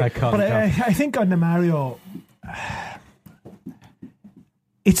not want to hear. But I think on the Mario,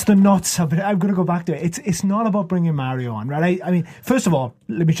 it's the nuts of it. I'm going to go back to it. It's not about bringing Mario on, right? I mean, first of all,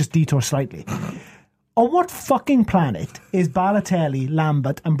 let me just detour slightly. On what fucking planet is Balotelli,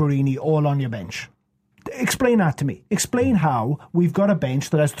 Lambert and Barini all on your bench? Explain that to me. Explain how we've got a bench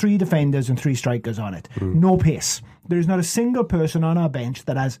that has 3 defenders and 3 strikers on it. No pace. There's not a single person on our bench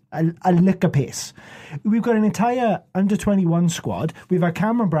that has a lick of pace. We've got an entire under-21 squad. We've had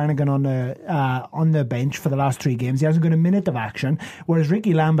Cameron Brannigan on the bench for the last 3 games. He hasn't got a minute of action, whereas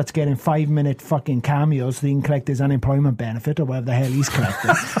Ricky Lambert's getting 5-minute fucking cameos so he can collect his unemployment benefit or whatever the hell he's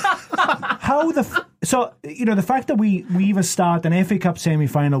collecting. So, you know, the fact that we even start an FA Cup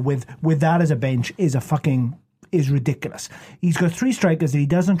semi-final with that as a bench is ridiculous. He's got 3 strikers that he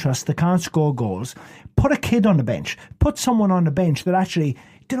doesn't trust, that can't score goals. Put a kid on the bench. Put someone on the bench that actually,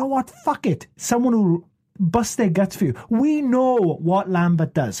 you know what, fuck it. Someone who busts their guts for you. We know what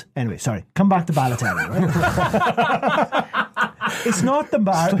Lambert does. Anyway, sorry. Come back to Balotelli, right? It's not the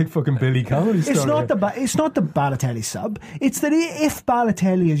It's like fucking Billy Connolly. It's not the Balotelli sub. It's that if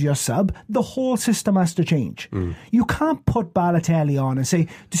Balotelli is your sub, the whole system has to change. You can't put Balotelli on and say, "Do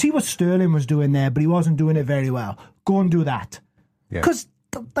you see what Sterling was doing there, but he wasn't doing it very well. Go and do that," because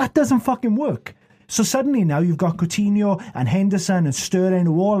that doesn't fucking work. So suddenly now you've got Coutinho and Henderson and Sterling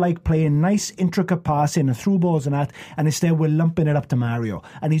who all like playing nice intricate passing and through balls and that, and instead we're lumping it up to Mario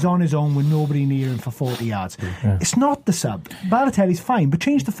and he's on his own with nobody near him for 40 yards. It's not the sub. Balotelli's fine, but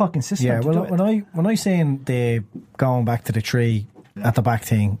change the fucking system. Yeah, well, when I saying the going back to the 3 at the back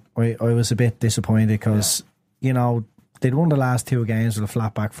thing, I was a bit disappointed because you know they'd won the last 2 games with a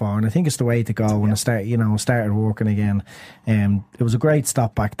flat back 4, and I think it's the way to go when it started working again. It was a great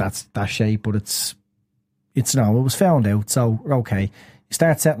stop back that shape, but it was found out, so okay. You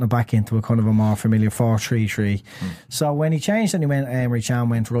start setting it back into a kind of a more familiar 4-3-3. So when he changed and he went, Emery Chan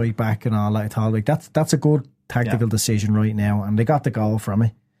went right back and all that, I thought, like, that's a good tactical decision right now, and they got the goal from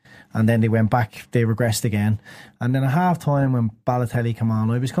it. And then they went back, they regressed again. And then at half time when Balotelli came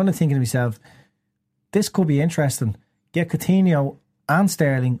on, I was kind of thinking to myself, this could be interesting. Get Coutinho and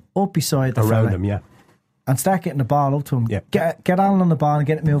Sterling up beside the around fella, him, and start getting the ball up to him. Get Allen on the ball and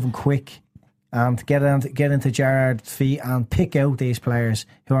get it moving quick. And get into Gerrard's feet and pick out these players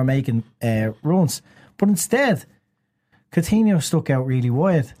who are making runs. But instead, Coutinho stuck out really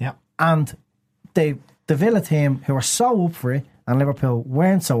wide. And the Villa team, who are so up for it, and Liverpool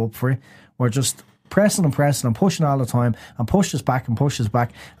weren't so up for it. We're just pressing and pushing all the time, and pushes back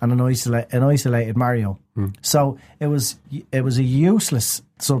and an isolated Mario. So it was a useless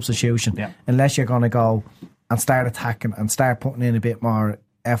substitution unless you're going to go and start attacking and start putting in a bit more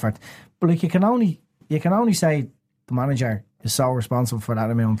effort. But like you can only say the manager is so responsible for that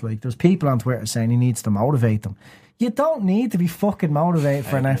amount. Like there's people on Twitter saying he needs to motivate them. You don't need to be fucking motivated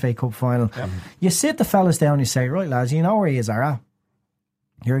for an FA Cup final. You sit the fellas down and you say, right lads, you know where you are at.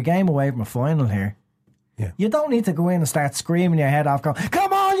 You're a game away from a final here. Yeah. You don't need to go in and start screaming your head off, going,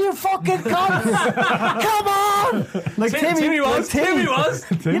 "Come on, you fucking cunts! Come on!" Like Timmy was.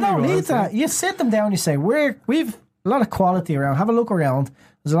 You don't need that. You sit them down. You say, "We've a lot of quality around. Have a look around.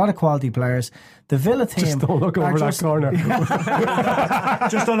 There's a lot of quality players. The Villa team. Just don't look over that corner.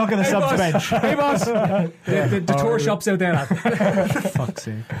 Just don't look at the subs bench. Hey boss, the tour shops out there. Fuck's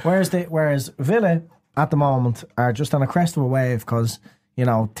sake. Whereas Villa at the moment are just on a crest of a wave because, you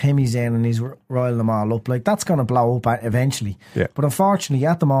know, Timmy's in and he's roiling them all up. Like, that's going to blow up eventually. Yeah. But unfortunately,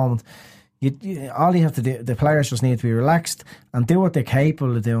 at the moment, all you have to do, the players just need to be relaxed and do what they're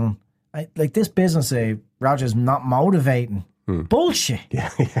capable of doing. Like this business of Rodgers not motivating. Bullshit.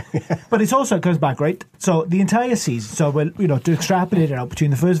 But it's also, it goes back, right? So the entire season, so well, you know, to extrapolate it out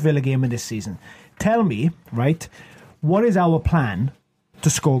between the first Villa game and this season, tell me, right, what is our plan to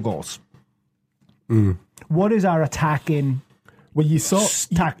score goals? What is our attacking? Well, you saw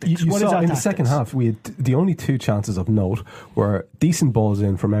tactics. You saw in the second half, we had the only two chances of note were decent balls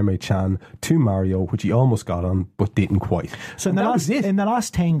in from Emre Can to Mario, which he almost got on but didn't quite. So in the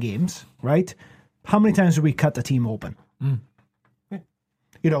last 10 games, right, how many times did we cut the team open?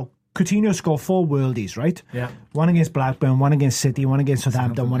 You know, Coutinho scored 4 worldies, right? Yeah. One against Blackburn, one against City, one against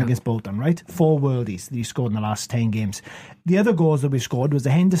Southampton, one against Bolton, right? 4 worldies that he scored in the last 10 games. The other goals that we scored was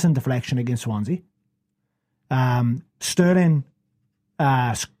the Henderson deflection against Swansea. Sterling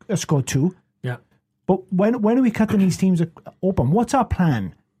scored 2. Yeah. But when are we cutting these teams open? What's our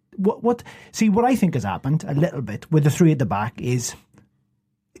plan? See, what I think has happened a little bit with the 3 at the back is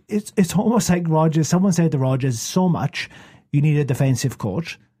it's almost like Rodgers. Someone said to Rodgers so much, you need a defensive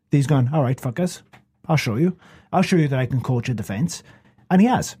coach. He's gone, all right, fuckers, I'll show you that I can coach a defence. And he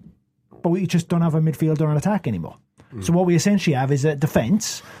has. But we just don't have a midfielder on attack anymore. So what we essentially have is a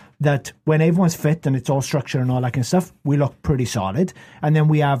defence that when everyone's fit and it's all structured and all that kind of stuff, we look pretty solid. And then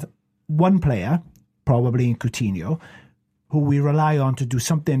we have one player, probably in Coutinho, who we rely on to do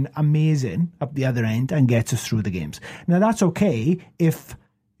something amazing up the other end and gets us through the games. Now, that's okay if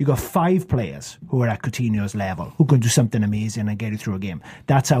you got 5 players who are at Coutinho's level who can do something amazing and get you through a game.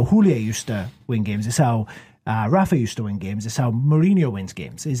 That's how Julia used to win games. It's how Rafa used to win games. It's how Mourinho wins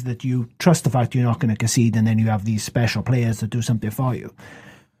games, is that you trust the fact you're not going to concede and then you have these special players that do something for you.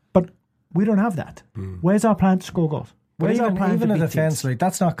 But we don't have that. Where's our plan to score goals? But even a defence, like,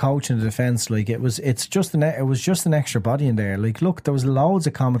 that's not coaching the defence. Like, it was just an extra body in there. Like, look, there was loads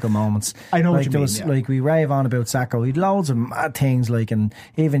of comical moments. I know like, what you mean. Like, we rave on about Sacco. He had loads of mad things, like, and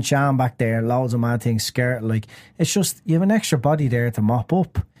even Sean back there, loads of mad things. Scared, like, it's just you have an extra body there to mop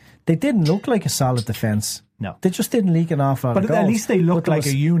up. They didn't look like a solid defence. No, they just didn't leak an awful lot of goals. But at least they looked like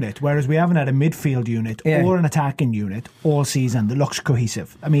a unit, whereas we haven't had a midfield unit or an attacking unit all season that looks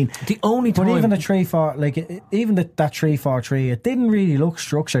cohesive. I mean, the only time, but even the 3-4, like even that 3-4-3, it didn't really look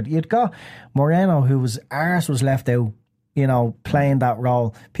structured. You'd got Moreno, who was arse was left out, you know, playing that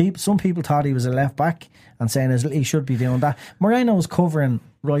role. Some people thought he was a left back and saying he should be doing that. Moreno was covering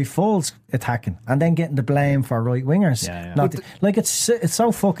right fulls attacking and then getting the blame for right wingers. Like it's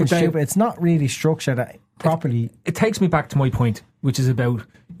so fucking stupid. It's not really structured properly. It takes me back to my point, which is about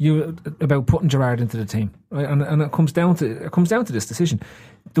putting Gerrard into the team, right? And it comes down to this decision.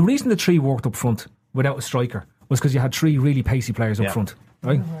 The reason the 3 worked up front without a striker was because you had 3 really pacey players up front,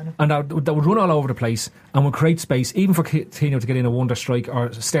 right? And that would run all over the place and would create space, even for Coutinho to get in a wonder strike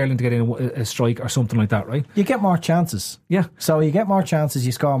or Sterling to get in a strike or something like that, right? You get more chances. Yeah. So you get more chances,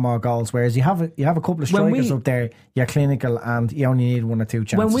 you score more goals, whereas you have a couple of strikers up there, you're clinical and you only need 1 or 2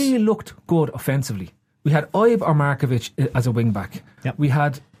 chances. When we looked good offensively, we had Ibe or Markovic as a wing back. Yep. We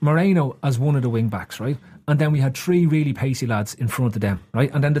had Moreno as one of the wing backs, right? And then we had 3 really pacey lads in front of them,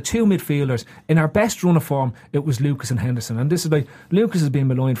 right? And then the 2 midfielders. In our best run of form, it was Lucas and Henderson. And this is like, Lucas has been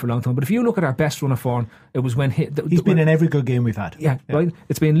maligned for a long time, but if you look at our best run of form, it was when he's been in every good game we've had. Yeah, right?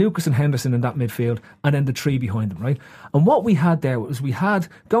 It's been Lucas and Henderson in that midfield, and then the 3 behind them, right? And what we had there was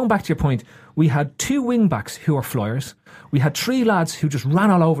going back to your point, we had 2 wing backs who are flyers. We had 3 lads who just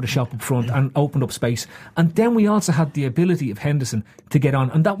ran all over the shop up front and opened up space. And then we also had the ability of Henderson to get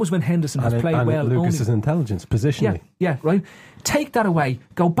on. And that was when Henderson has played well. Lucas's intelligence, positionally. Yeah, right. Take that away.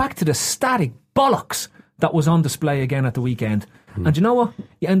 Go back to the static bollocks that was on display again at the weekend. And you know what?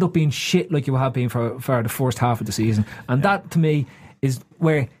 You end up being shit like you have been for the first half of the season. And that, to me, is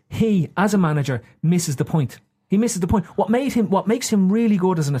where he, as a manager, misses the point. He misses the point. What makes him really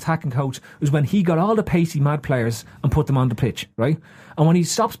good as an attacking coach is when he got all the pacey mad players and put them on the pitch, right? And when he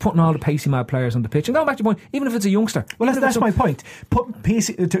stops putting all the pacey mad players on the pitch, and going back to your point, even if it's a youngster. Well, that's my point. Put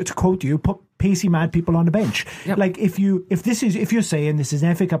pacey, to quote you, put pacey mad people on the bench. Yep. Like if you're saying this is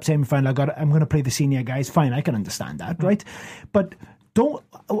an FA Cup semi-final, I'm going to play the senior guys. Fine, I can understand that, right? But don't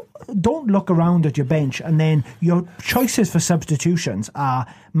look around at your bench and then your choices for substitutions are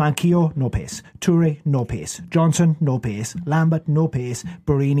Manquillo, no pace, Toure, no pace, Johnson, no pace, Lambert, no pace,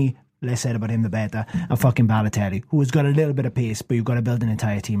 Barini, less said about him the better, and fucking Balotelli, who has got a little bit of pace, but you've got to build an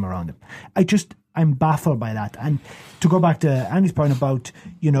entire team around him. I'm baffled by that. And to go back to Andy's point about,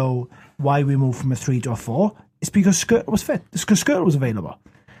 why we moved from a 3 to a 4, it's because Skrtel was fit. It's because Skrtel was available.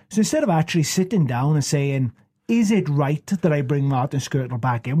 So instead of actually sitting down and saying, is it right that I bring Martin Skrtel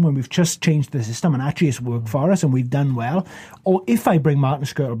back in when we've just changed the system and actually it's worked for us and we've done well? Or if I bring Martin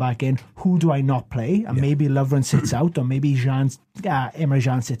Skrtel back in, who do I not play? And maybe Lovren sits out, or maybe Emre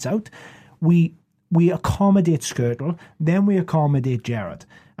Can sits out. We accommodate Skrtel, then we accommodate Gerrard.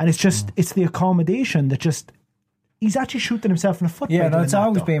 And it's the accommodation that just... He's actually shooting himself in the foot. Yeah, it's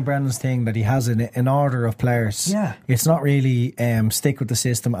always been Brendan's thing that he has an order of players. Yeah. It's not really stick with the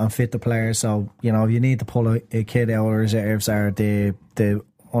system and fit the players. So, if you need to pull a kid out or reserves or the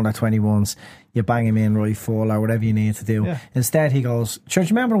under 21s, you bang him in right full or whatever you need to do. Yeah. Instead, he goes, do you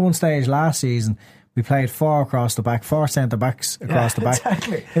remember one stage last season, we played 4 across the back, 4 centre-backs across the back.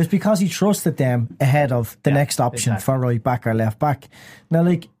 Exactly. It was because he trusted them ahead of the next option for right back or left back. Now,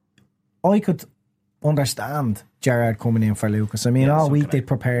 I could understand Gerrard coming in for Lucas. I mean, all week they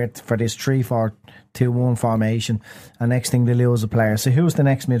prepared for this 3-4-2-1 formation, and next thing they lose a player. So who's the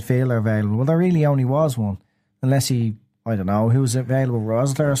next midfielder available? Well, there really only was one, unless I don't know who's available,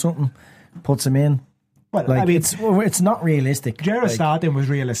 Rosler or something, puts him in. Well, I mean, it's not realistic. Gerrard's starting was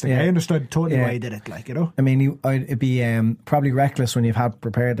realistic. I understood totally why he did it. I mean, it'd be probably reckless when you've had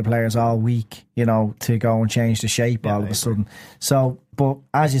prepared the players all week, to go and change the shape all of a sudden. So, but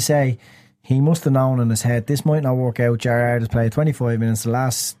as you say, he must have known in his head, this might not work out. Gerrard has played 25 minutes the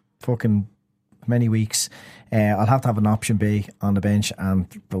last fucking many weeks. I'll have to have an option B on the bench, and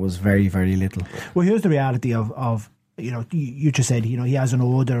there was very, very little. Well, here's the reality of you just said, he has an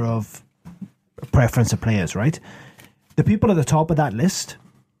order of preference of players, right? The people at the top of that list,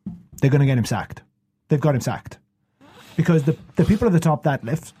 they're going to get him sacked. They've got him sacked. Because the people at the top of that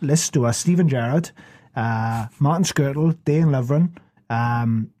list are Steven Gerrard, Martin Skrtel, Dejan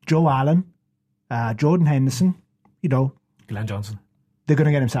Lovren, Joe Allen, Jordan Henderson, Glenn Johnson. They're going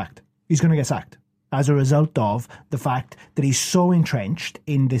to get him sacked. He's going to get sacked as a result of the fact that he's so entrenched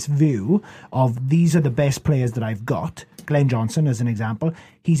in this view of these are the best players that I've got. Glenn Johnson, as an example,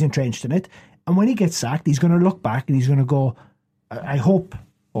 he's entrenched in it. And when he gets sacked, he's going to look back and he's going to go, I hope,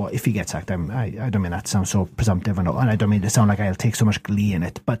 or if he gets sacked, I don't mean that to sound so presumptive, and I don't mean to sound like I'll take so much glee in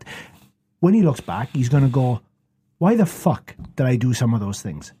it, but when he looks back, he's going to go, why the fuck did I do some of those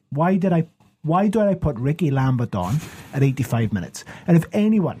things? Why did I put Ricky Lambert on at 85 minutes? And if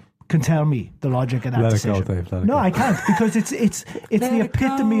anyone can tell me the logic of that decision, I can't, because it's the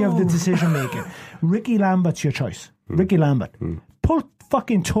epitome of the decision making. Ricky Lambert's your choice. Ricky Lambert. Put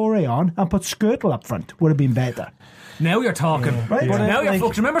fucking Toure on and put Skrtel up front. Would have been better. Now you're talking. Right? But now you're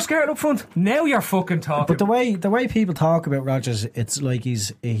fucking. Remember Skrtel up front? Now you're fucking talking. But the way people talk about Rodgers, it's like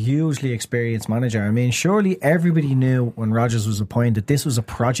he's a hugely experienced manager. I mean, surely everybody knew when Rodgers was appointed, this was a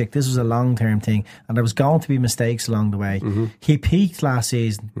project, this was a long-term thing, and there was going to be mistakes along the way. He peaked last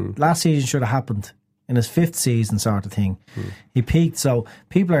season. Last season should have happened in his 5th season, sort of thing. He peaked, so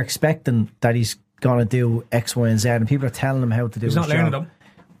people are expecting that he's going to do X, Y, and Z, and people are telling him how to do his job. He's not learning them.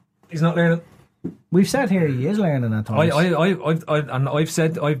 He's not learning. We've said here he is learning at times. I've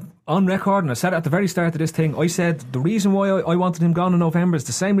said on record, and I said it at the very start of this thing, I said the reason why I wanted him gone in November is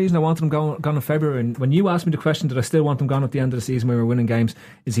the same reason I wanted him gone in February. And when you asked me the question, did I still want him gone at the end of the season when we were winning games,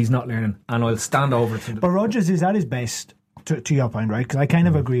 is he's not learning, and I'll stand over it. But Rodgers is at his best. To your point, right? Because I kind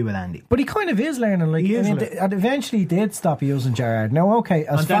of agree with Andy. But he kind of is learning. Like, and eventually he did stop using Gerrard. Now, okay,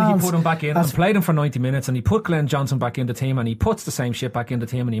 and then he put him back in and played him for 90 minutes, and he put Glenn Johnson back in the team, and he puts the same shit back in the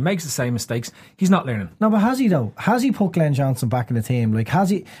team, and he makes the same mistakes. He's not learning. No, but has he though? Has he put Glenn Johnson back in the team? Like,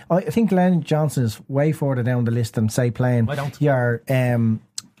 has he? I think Glenn Johnson is way further down the list than say playing your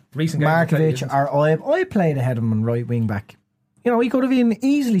recent Markovic or I played ahead of him on right wing back. He could have even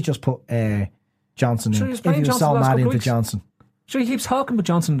easily just put Johnson in if he was so mad into Johnson. So he keeps talking about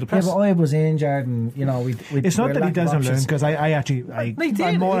Johnson in the press. Yeah, but I was injured, and you know, it's not that he doesn't learn, because I actually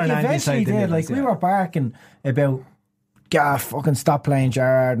I'm more on Andy's side than like we were barking about fucking stop playing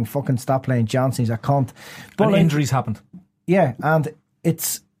Gerrard and fucking stop playing Johnson. He's a cunt. But and injuries happened. Yeah, and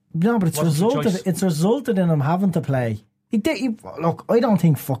it's resulted in him having to play. Look, I don't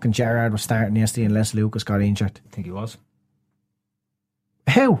think fucking Gerrard was starting yesterday unless Lucas got injured. I think he was.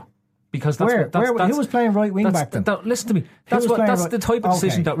 How? Because who was playing right wing back then? Listen to me. That's the type of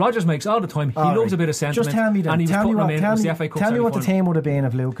decision that Rodgers makes all the time. He loves a bit of sentiment. Just tell me then. And he was putting him in as the FA Cup. Tell me what the team would have been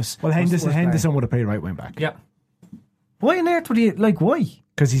if Lucas. Well, Henderson would have played right wing back. Yeah. Why on earth would he? Like, why?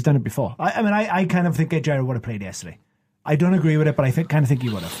 Because he's done it before. I kind of think Gerrard would have played yesterday. I don't agree with it, but I kind of think he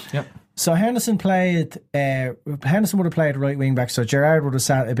would have. Yep. So Henderson would have played right wing back. So Gerrard would have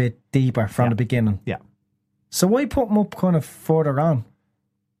sat a bit deeper from the beginning. Yeah. So why put him up kind of further on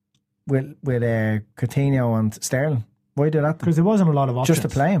with Coutinho and Sterling? Why do that? Because there wasn't a lot of options just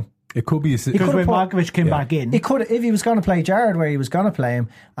to play him. It could be because when Markovic came back in, he could, if he was going to play Gerrard where he was going to play him,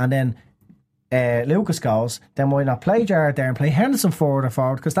 and then Lucas goes, then why not play Gerrard there and play Henderson further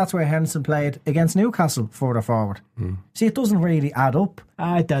forward? Because that's where Henderson played against Newcastle, further forward. See, it doesn't really add up.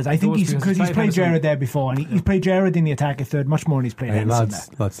 It does. I think he's played Gerrard there before, and he's played Gerrard in the attacking third much more than he's played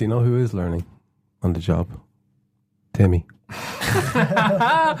Henderson. Lads, do you know who is learning on the job? Timmy.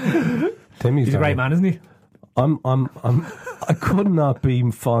 Timmy's a great man, isn't he? I could not be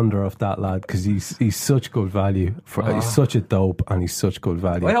fonder of that lad, because he's such good value. He's such a dope, and he's such good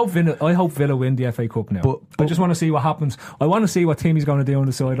value. I hope Villa win the FA Cup now. But I just want to see what happens. I want to see what Timmy's going to do on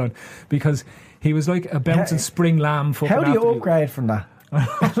the sideline, because he was like a bouncing spring lamb. How do you upgrade from that?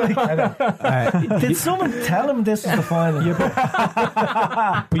 Did someone tell him this was the final?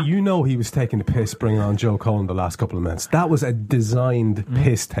 But you know he was taking the piss bringing on Joe Cole in the last couple of minutes. That was a designed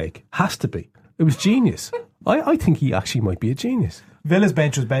piss take. Has to be. It was genius. I think he actually might be a genius. Villa's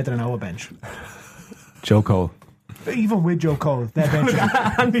bench was better than our bench. Joe Cole. Even with Joe Cole, their bench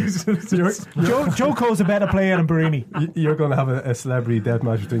Joe Cole's a better player than Barini. You're going to have a celebrity death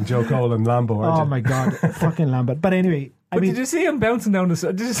match between Joe Cole and Lambo, aren't you? Oh my God, fucking Lambert. But anyway, did you see him bouncing down the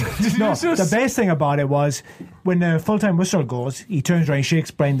side? The best thing about it was when the full-time whistle goes, he turns around, shakes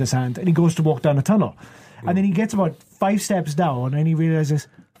Brendan's hand, and he goes to walk down the tunnel. And then he gets about 5 steps down, and he realises,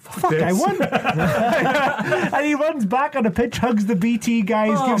 fuck, I won. And he runs back on the pitch, hugs the BT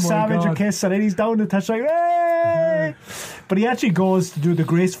guys, gives Savage a kiss, and then he's down the touch like, hey! But he actually goes to do the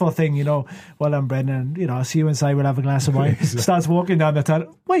graceful thing, well done, Brendan, I'll see you inside, we'll have a glass of wine. Starts walking down the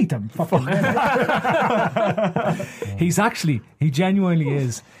tunnel. Wait a fucking minute. He genuinely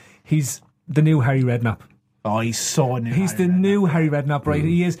is. He's the new Harry Redknapp. Oh, he's so new. He's the new Harry Redknapp, right?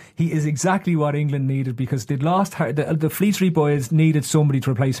 He is exactly what England needed, because they'd lost the Fleet Street Boys needed somebody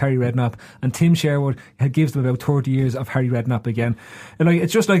to replace Harry Redknapp, and Tim Sherwood gives them about 30 years of Harry Redknapp again. And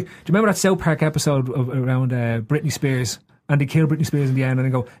it's just like, do you remember that South Park episode around Britney Spears, and they kill Britney Spears in the end, and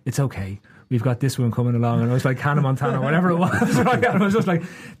they go, it's okay, we've got this one coming along, and it was like Hannah Montana, whatever it was. Right? And it was just like,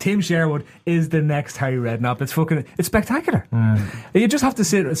 Tim Sherwood is the next Harry Redknapp. It's spectacular. You just have to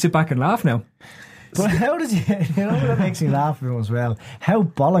sit back and laugh now. But how does what makes me laugh as well? How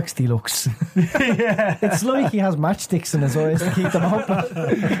bollocks he looks. Yeah. It's like he has matchsticks in his eyes to keep them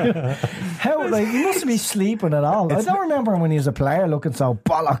open. He mustn't be sleeping at all. I don't remember him when he was a player looking so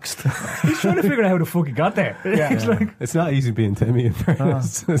bollocksed. He's trying to figure out how the fuck he got there. Yeah. It's not easy being Timmy, in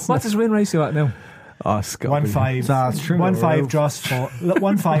fairness. What's his win ratio at now? Oh, Scott. 1-5. That's true. 1-5 draws 4.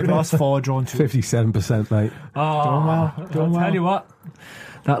 1-5 draws 4, drawn 2. 57%, mate. Oh, doing well. I'll tell you what.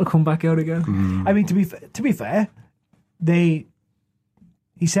 That'll come back out again. I mean, to be fair, he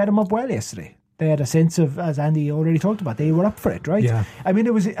set him up well yesterday. They had a sense of, as Andy already talked about, they were up for it, right? Yeah. I mean,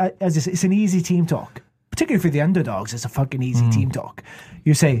 it's an easy team talk, particularly for the underdogs. It's a fucking easy team talk.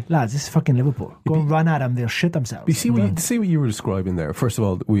 You say, lads, this is fucking Liverpool. Go and run at them; they'll shit themselves. You see what you were describing there. First of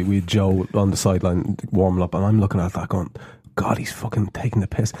all, we had Joe on the sideline warming up, and I'm looking at that going, God, he's fucking taking the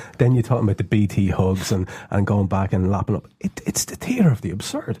piss. Then you're talking about the BT hugs and going back and lapping up. It's the theatre of the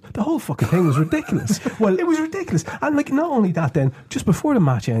absurd. The whole fucking thing was ridiculous. Well, it was ridiculous. And not only that, then just before the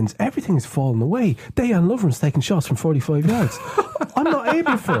match ends, everything is falling away. Dejan Lovren's taking shots from 45 yards. I'm not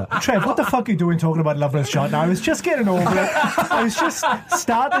able for it. Trev, what the fuck are you doing talking about Lovren's shot now? I was just getting over it. I was just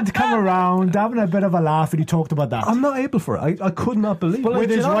starting to come around, having a bit of a laugh, and he talked about that. I'm not able for it. I could not believe it. With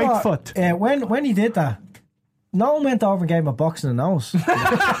his right foot. When he did that, no one went over and gave him a box in the nose.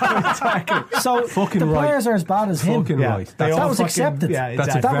 Exactly. So fucking the players are as bad as him. Fucking right. That was accepted. Yeah,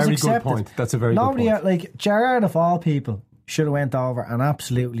 exactly. That's a very good point. That's a very good point. Like Gerrard of all people should have went over and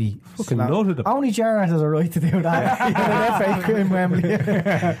absolutely fucking loaded him. Only Gerrard has a right to do that. In FA in Wembley.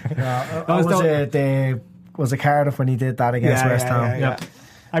 That was the was it Cardiff when he did that against West Ham? Yeah.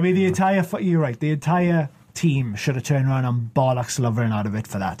 I mean, you're right. The entire team should have turned around and bollocks Lovren out of it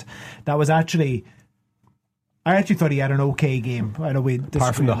for that. That was actually. I actually thought he had an okay game. I know we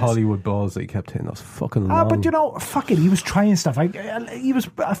apart from the Hollywood balls that he kept hitting, those fucking long. But fuck it, he was trying stuff. He was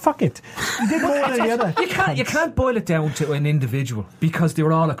fuck it. He did more than the other. You can't boil it down to an individual because they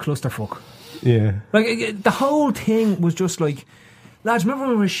were all a clusterfuck. Yeah, like the whole thing was just like, lads, remember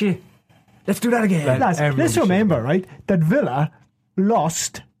when we were shit? Let's do that again. Lads, let's remember, right, that Villa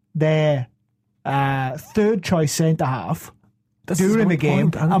lost their third choice centre half. During the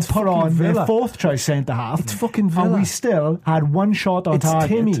game and put on their fourth choice centre half. It's fucking Villa. And we still had one shot on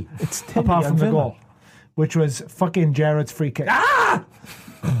target. It's Timmy apart from the Villa. goal, which was fucking Gerrard's free kick.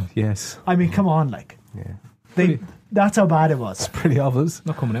 Yes. I mean, come on, like. Yeah. That's how bad it was. It's pretty obvious.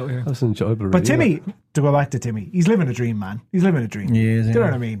 Not coming out here. That's enjoyable. But Timmy, to go back to Timmy, he's living a dream, man. He's living a dream. He is, Do you know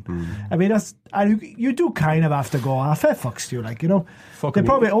what I mean? I mean, you do kind of have to go, fair fucks to you, like, you know. They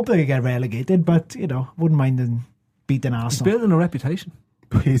probably hope they get relegated, but, you know, wouldn't mind them beating Arsenal. He's building a reputation.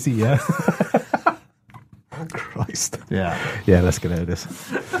 Is he? Yeah. Christ. Yeah. Yeah, let's get out of this.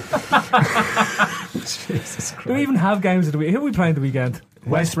 Jesus Christ. Do we even have games of the week? Who are we playing the weekend?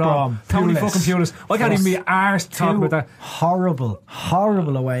 West Brom. Tony fucking Pulis. I can't even be arsed talking about that.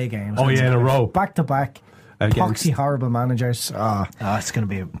 Horrible away games. Oh, yeah, in a row. Back to back. Poxy horrible managers. It's going to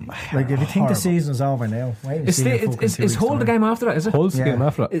be like if you think the season's over now. Is Hull the game after that? Is it? Hull's the game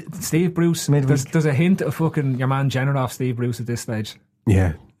after that. Steve Bruce. There's a hint of fucking your man Jenner off Steve Bruce at this stage.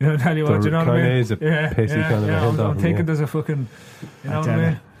 Yeah. You know, tell you what, do you know what I mean? Is a pissy kind of a hint I'm thinking there's a fucking. You know what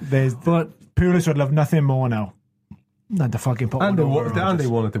I mean? But Pulis would love nothing more now than to fucking put and one they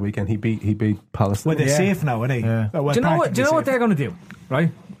won at the weekend. He beat Palace. Well, they're safe now, aren't they? Yeah. Do you know what they're going to do?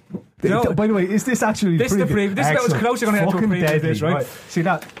 Right. By the way, is this actually this is the preview? This is as close you're going to get to a preview of this, right? See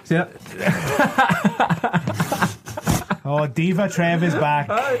that? Oh, Diva Trev is back.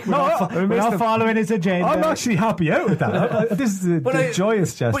 We're not following his agenda. I'm actually happy out with that. This is the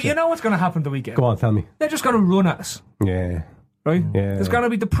joyous gesture. But you know what's going to happen the weekend? Go on, tell me. They're just going to run at us. Yeah. Right? Yeah. There's going to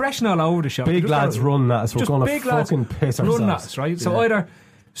be depression all over the shop. Big lads run at us. We're going to fucking piss ourselves. Run at us, right? So either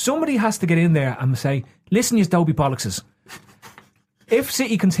somebody has to get in there and say, listen, you dopey bollockses. If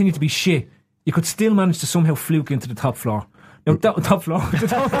City continue to be shit, you could still manage to somehow fluke into the top floor. No, top floor.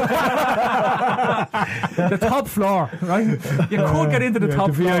 The top floor, right? You could get into the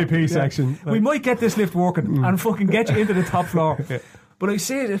top floor. The VIP section. We might get this lift working and fucking get you into the top floor. But I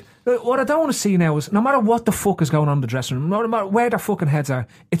say, what I don't want to see now is, no matter what the fuck is going on in the dressing room, no matter where their fucking heads are,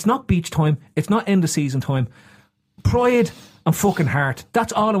 it's not beach time, it's not end of season time. Pride and fucking heart.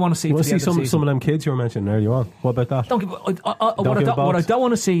 That's all I want to see. We'll see some of them kids you were mentioning earlier on. What about that? What I don't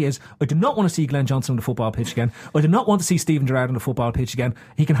want to see is, I do not want to see Glenn Johnson on the football pitch again. I do not want to see Stephen Gerrard on the football pitch again.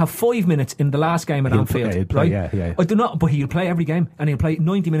 He can have 5 minutes in the last game at Anfield, right? Yeah. I do not, but he'll play every game, and he'll play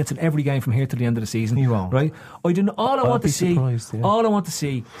 90 minutes in every game from here to the end of the season. He won't, right? All I want to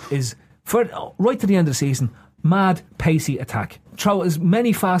see is right to the end of the season. Mad, pacey attack. Throw as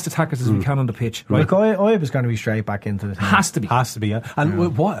many fast attackers as we can on the pitch. Right? Look, I was going to be straight back into the team. Has to be, yeah.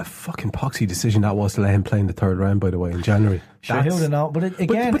 And what a fucking poxy decision that was to let him play in the third round, by the way, in January. Who would have known? But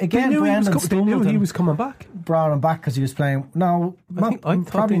again, they knew he was coming back. Brought him back because he was playing. No,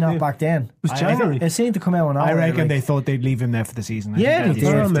 probably not back then. It was January. It seemed to come out. I reckon they thought they'd leave him there for the season. Yeah, they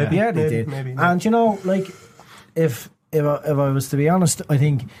did. Yeah, they did. And you know, like, if I was to be honest, I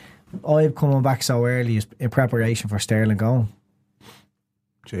think I've coming back so early is in preparation for Sterling going.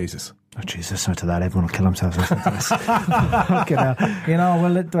 Jesus. Oh, Jesus, listen to that. Everyone will kill themselves listening to this. You know,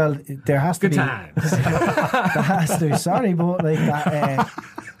 well, there has to Good be. time. There has to be. Sorry, but like that,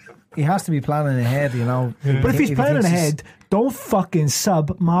 he has to be planning ahead. You know, but if he's planning ahead, don't fucking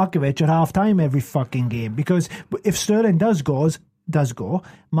sub Markovic at half time every fucking game, because if Sterling does go,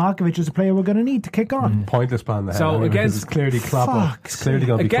 Markovic is a player we're going to need to kick on. Pointless plan ahead. So against it's clearly Klopp. It's clearly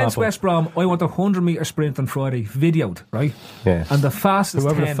going to be against Klopp. West Brom, I want a 100-metre sprint on Friday, videoed, right? Yeah. And the fastest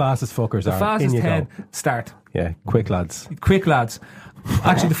whoever 10, the fastest fuckers the are, fastest in you 10 go. start. Yeah, quick lads.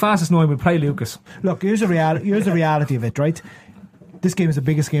 Actually, the fastest 9 will play Lucas. Look, here's the reality of it, right? This game is the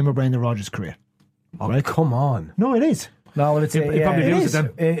biggest game of Brendan Rodgers' career. Oh, right? Come on. No, it is. No, well, it's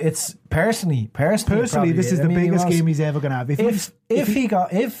personally, this is the biggest game he's ever going to have.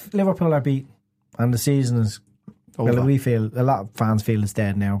 If Liverpool are beat and the season is over. Well, we feel a lot of fans feel it's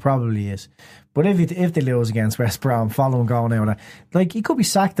dead now. Probably is, but if they lose against West Brom, following going out, like he could be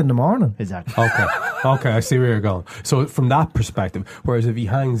sacked in the morning. Exactly. Okay, I see where you're going. So from that perspective, whereas if he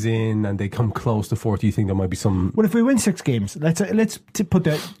hangs in and they come close to fourth, do you think there might be some? Well, if we win 6 games, let's put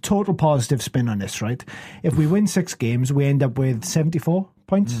the total positive spin on this, right? If we win 6 games, we end up with 74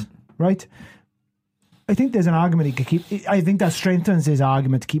 points, right? I think there's an argument he could keep. I think that strengthens his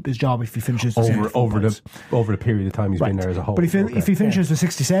argument to keep his job if he finishes with 64 points. over the period of time he's been there as a whole. But if he finishes with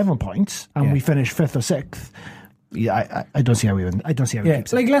 67 points and we finish 5th or 6th, I don't see how he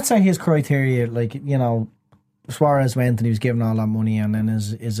keeps it. Like, let's say his criteria, like, you know, Suarez went and he was given all that money, and then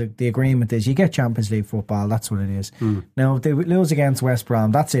the agreement is you get Champions League football. That's what it is. Now, if they lose against West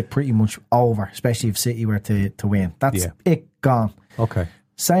Brom, that's it pretty much over, especially if City were to win. That's it, gone. Okay.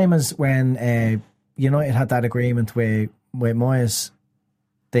 Same as when United had that agreement with Moyes,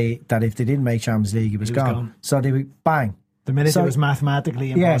 that if they didn't make Champions League, he was gone. So they would bang. The minute it was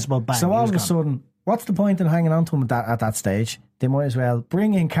mathematically impossible, bang. So all of a sudden, what's the point in hanging on to him at that stage? They might as well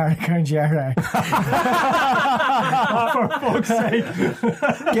bring in Karen Gerrard. For fuck's sake.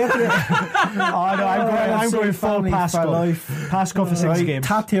 I'm going full Pascal. Pascal for 6 games.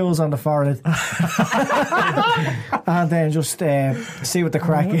 Tattoos on the forehead. And then just see what the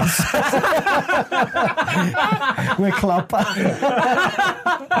crack is. With Klopp.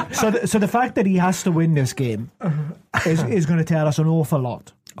 So the fact that he has to win this game is going to tell us an awful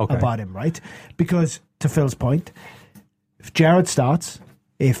lot about him, right? Because, to Phil's point, if Gerrard starts,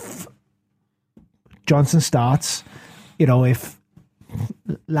 if Johnson starts, if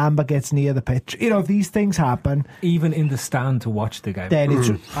Lambert gets near the pitch, if these things happen, even in the stand to watch the game, then it's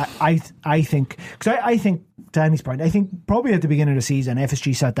I think, because I think, to Danny's point, I think probably at the beginning of the season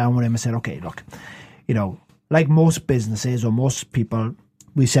FSG sat down with him and said, okay, look, like most businesses or most people,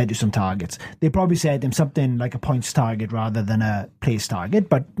 we set you some targets. They probably said them something like a points target rather than a place target,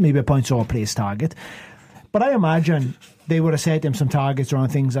 but maybe a points or a place target. But I imagine they would have set them some targets around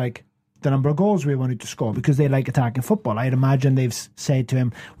things like the number of goals we wanted to score, because they like attacking football. I'd imagine they've said to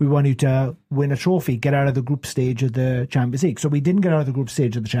him, we want you to win a trophy, get out of the group stage of the Champions League. So we didn't get out of the group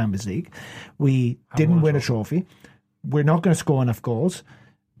stage of the Champions League. We didn't win a trophy. We're not going to score enough goals.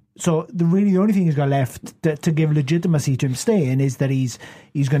 So the only thing he's got left to give legitimacy to him staying is that he's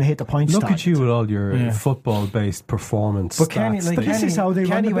going to hit the points. Look target. at you with all your football-based performance. But this is how they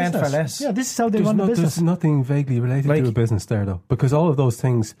run the went business. for less. Yeah, this is how they run the business. There's nothing vaguely related to a business there, though, because all of those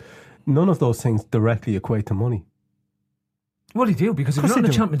things, none of those things directly equate to money. What do you do? Because if you're not in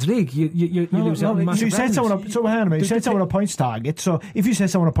the Champions League, you lose out on massive So you set someone revenues. you set someone a points target. So if you set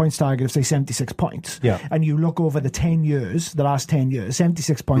someone a points target of say 76 points, and you look over the last 10 years,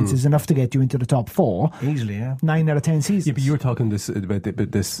 76 points is enough to get you into the top 4 easily. 9 out of 10 seasons. Yeah, but you were talking about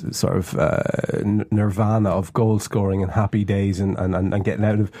this sort of nirvana of goal scoring and happy days and getting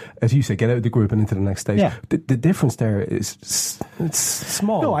out of, as you say, get out of the group and into the next stage. Yeah. The difference there is it's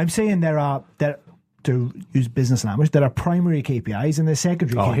small. No, I'm saying there are to use business language, there are primary KPIs and there's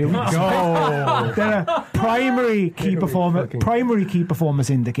secondary KPIs. Here we go. There are primary key performance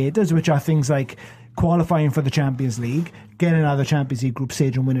indicators, which are things like qualifying for the Champions League, getting out of the Champions League group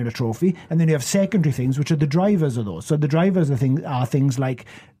stage and winning a trophy. And then you have secondary things, which are the drivers of those. So the drivers are things like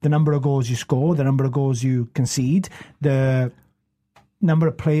the number of goals you score, the number of goals you concede, the number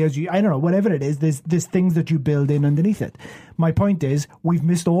of players whatever it is, there's things that you build in underneath it. My point is, we've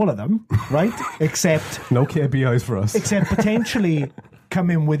missed all of them, right? Except no KPIs for us. Except potentially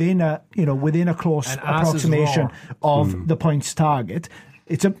coming within a close approximation of the points target.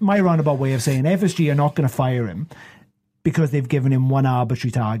 It's my roundabout way of saying FSG are not going to fire him because they've given him one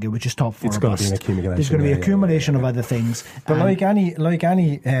arbitrary target, which is top 4. It's going to be an accumulation. There's going to be accumulation of other things. But like any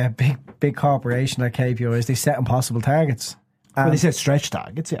big corporation or KPIs, they set impossible targets. Well, they set stretch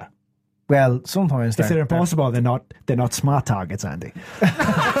targets, yeah. Well, sometimes if they're impossible, they're not smart targets, Andy.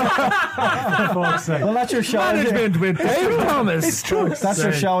 Well, that's your show. Management with David Thomas. It's true. That's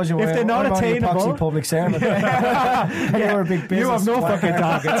your show. If they're not attainable, public servant. You're a big business. You have no fucking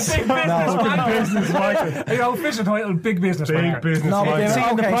targets. Big business market. Official title: big business market. See,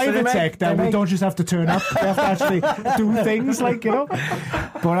 in the private sector, we don't just have to turn up; we have to actually do things like.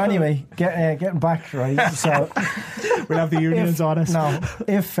 But anyway, getting back right. So we'll have the unions on us. No,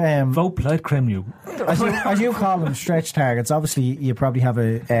 if vote Plaid Kremlu. As you call them, stretch targets. Obviously, you probably have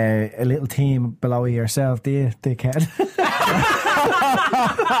a little team below yourself, do you, dickhead?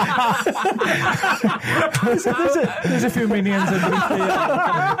 There's a few minions in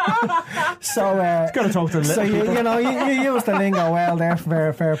the So it's got to talk to the so you use the lingo well there.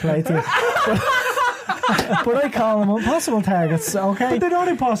 Fair play to you. But I call them impossible targets, okay? But they're not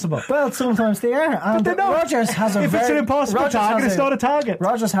impossible. Well, sometimes they are. And they're not. Rodgers has a if it's an impossible target, it's not a target.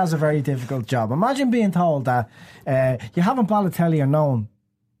 Rodgers has a very difficult job. Imagine being told that you haven't Balotelli or known.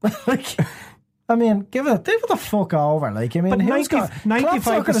 I mean, give it the fuck over. Like, I mean, Klopp's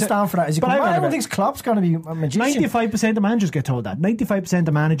not going to stand for that. I don't think Klopp's going to be a magician. 95% of managers get told that. 95%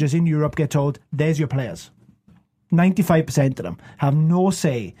 of managers in Europe get told, there's your players. 95% of them have no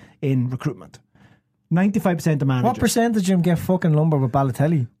say in recruitment. 95% of managers. What percentage of them get fucking lumber with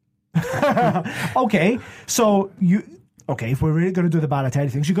Balotelli? Okay, so if we're really going to do the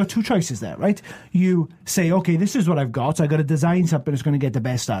Balotelli things, you've got two choices there, right? You say, okay, this is what I've got, so I've got to design something that's going to get the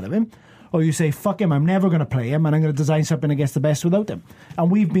best out of him. Or you say, fuck him, I'm never going to play him, and I'm going to design something that gets the best without him.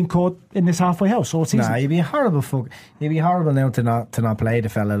 And we've been caught in this halfway house all season. Nah, you'd be a horrible fuck. You'd be horrible now to not play the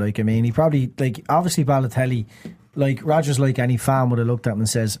fella. Like, I mean, he probably, like, obviously Balotelli, like, Rodgers, like any fan, would have looked at him and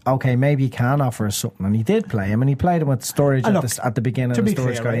says, okay, maybe he can offer us something. And he did play him, and he played him with Sturridge at the beginning. To of be the Sturridge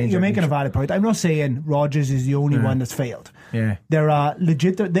clear, got right, injured. you're making a valid point. I'm not saying Rodgers is the only one that's failed. Yeah. There are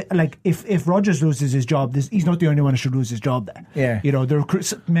legit, like, if Rodgers loses his job, he's not the only one who should lose his job there. Yeah. You know,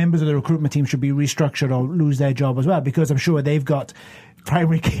 the members of the recruitment team should be restructured or lose their job as well, because I'm sure they've got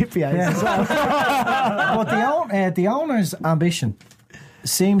primary KPIs as well. But the owner's ambition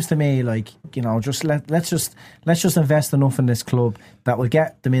seems to me like, you know, just let's just invest enough in this club that will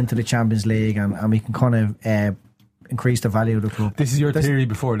get them into the Champions League, and we can kind of increase the value of the club. This is your theory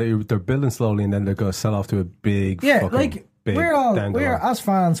before they're building slowly and then they're going to sell off to a big like big we're as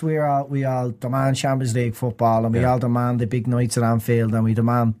fans we all demand Champions League football, and we all demand the big nights at Anfield, and we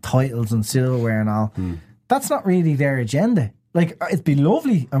demand titles and silverware and all. That's not really their agenda. Like, it'd be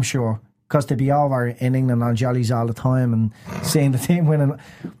lovely, I'm sure, because they'd be over in England on jollies all the time and seeing the team winning.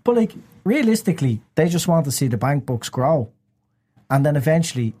 But, like, realistically, they just want to see the bank books grow, and then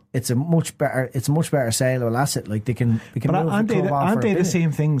eventually it's a much better saleable asset. Like, they can but move aren't the club on they for a the bit.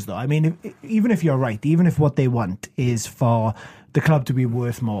 same things though? I mean, even if you're right, even if what they want is for the club to be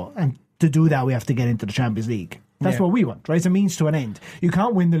worth more, and to do that we have to get into the Champions League. That's what we want, right? It's a means to an end. You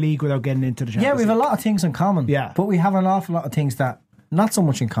can't win the league without getting into the Champions League. Yeah, we have a lot of things in common. Yeah, but we have an awful lot of things that not so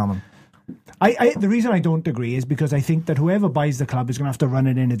much in common. The reason I don't agree is because I think that whoever buys the club is going to have to run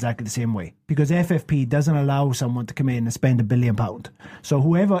it in exactly the same way, because FFP doesn't allow someone to come in and spend £1 billion. So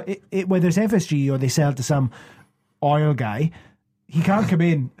whoever, whether it's FSG or they sell to some oil guy, he can't come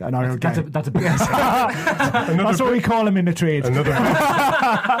in an oil guy. That's a big That's what we call him in the trade. They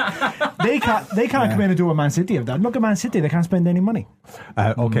can't come in and do a Man City of that. Look at Man City; they can't spend any money.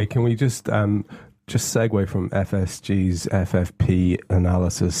 Okay, can we just segue from FSG's FFP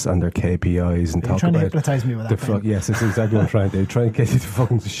analysis and their KPIs and You're talk trying about to hypnotise me with that, Ben. yes, that's exactly what I'm trying to do. Trying to get you to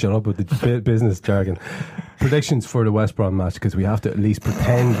fucking shut up with the business jargon. Predictions for the West Brom match, because we have to at least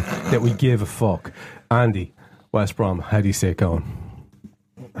pretend that we give a fuck. Andy, West Brom, how do you see it going?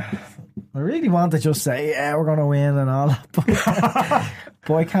 I really want to just say, yeah, we're going to win and all that,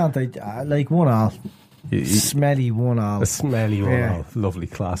 but I can't. Like 1-1. Smelly 1-1. A smelly 1-1. Lovely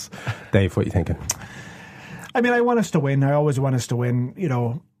class. Dave, what are you thinking? I mean, I want us to win. I always want us to win. You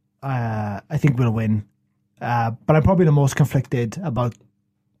know, I think we'll win. But I'm probably the most conflicted about,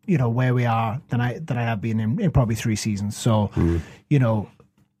 you know, where we are than I have been in probably 3 seasons. So, you know,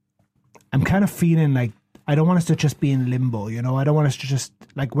 I'm kind of feeling like I don't want us to just be in limbo. You know, I don't want us to just,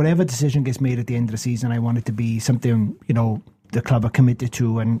 like, whatever decision gets made at the end of the season, I want it to be something, you know, the club are committed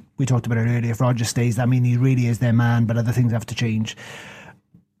to. And we talked about it earlier. If Rodgers stays, I mean, he really is their man, but other things have to change.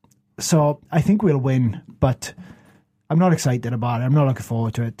 So I think we'll win, but I'm not excited about it. I'm not looking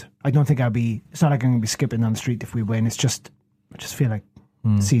forward to it. I don't think it's not like I'm going to be skipping down the street if we win. It's just, I just feel like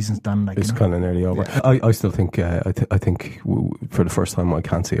the season's done. Like, It's kind of nearly over. Yeah. I still think, I think for the first time I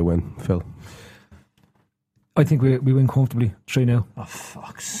can't see a win, Phil. I think we win comfortably 3-0. Oh,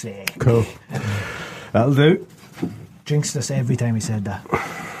 fuck's sake. Cool. That'll do. Jinxed us every time he said that.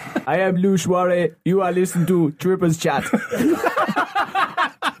 I am Lou Suarez. You are listening to Trippers Chat.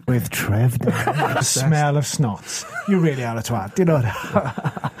 With Trev. The smell of snots. You really are a twat. You know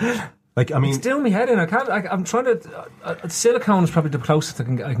that. Like, I mean, it's doing my head in. I'm trying to. Silicone is probably the closest I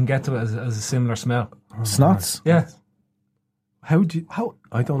can get to it as a similar smell. Snots? Yeah. How?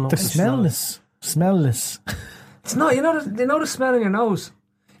 I don't know. The smellless. It's not. You know the smell in your nose.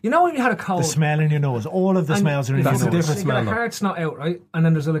 You know when you had a cold. The smell in your nose. All of the smells are in your nose. That's a different smell. You get a hard snot out, right? And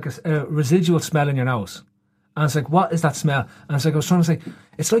then there's like a residual smell in your nose. And it's like, what is that smell? And it's like, I was trying to say,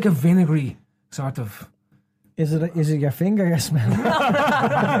 it's like a vinegary sort of. Is it your finger you're smelling?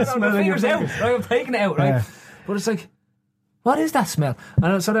 My finger's out. Right? I'm taking it out, right? Yeah. But it's like, what is that smell?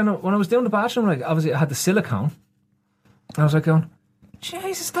 And so then when I was doing the bathroom, like, obviously I had the silicone. I was like going,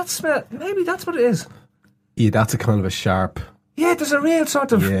 Jesus, that smell, maybe that's what it is. Yeah, that's a kind of a sharp. Yeah, there's a real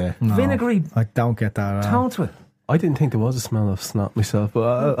sort of vinegary. I don't get that tone to it. I didn't think there was a smell of snot myself,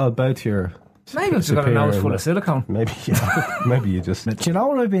 but I'll bow to your. Maybe it's got a nose full of silicone. Maybe, yeah. Maybe you just. Do you know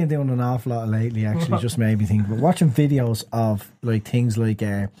what I've been doing an awful lot lately? Actually, just made me think. But watching videos of like things like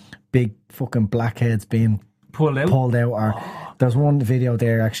big fucking blackheads being pulled out. Or there's one video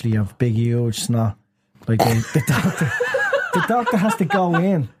there actually of big huge snot. Like the doctor has to go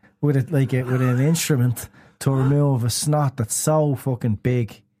in with an instrument to remove a snot that's so fucking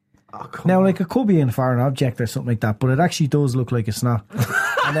big. Oh, Now, like, it could be a foreign object or something like that, but it actually does look like a snot.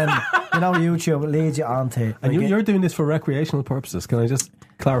 And then, YouTube, it leads you on to... And you're doing this for recreational purposes. Can I just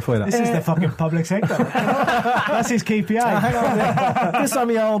clarify that? This is the fucking public sector. That's his KPI. Hang on, this on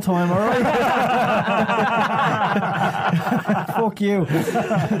my own time, alright? Fuck you.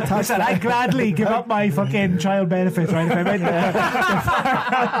 Listen, I'd gladly give up my fucking child benefits, right? If I made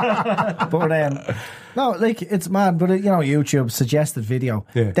But no, like, it's mad. But YouTube suggested video.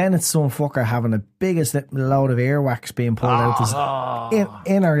 Yeah. Then it's some fucker having the biggest load of earwax being pulled out his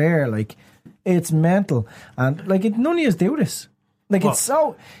inner ear. Like, it's mental. And like, none of you do this. Like, it's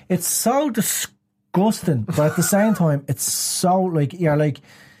so disgusting. But at the same time, it's so like,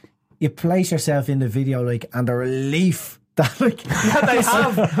 you place yourself in the video, like, and the relief that, like, they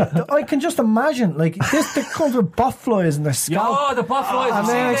have. I can just imagine, like, there comes with botflies in their scalp. Oh, the botflies. And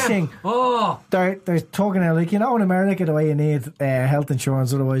the next thing, they're talking out, like, in America, the way you need health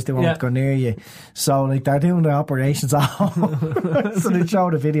insurance, otherwise they won't go near you. So, like, they're doing the operations at home. So they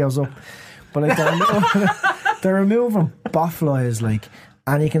show the videos up. But, like, they're removing botflies, like,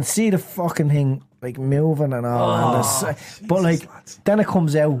 and you can see the fucking thing, like, moving and all. But, like, then it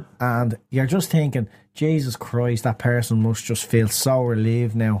comes out and you're just thinking, Jesus Christ, that person must just feel so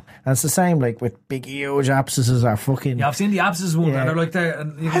relieved now. And it's the same, like, with big, huge abscesses are fucking... Yeah, I've seen the abscesses one, and they're like there,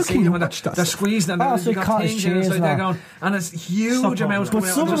 and you can see them when they're squeezing, and they've got things, and it's like they're going, and it's huge amounts coming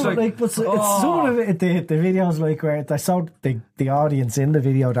out. Some of it, it's some of it, the videos, like, where they're so, the audience in the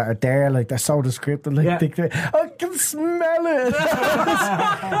video that are there, like, they're so descriptive, like, I can smell it.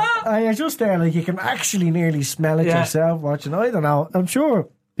 And you're just there, like, you can actually nearly smell it yourself watching. I don't know, I'm sure...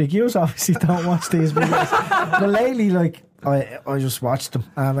 Like, you obviously don't watch these videos, but lately, like, I just watched them,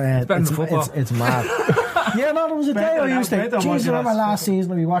 and it's mad. Yeah, no, there was a day I used to. Jeez, I remember last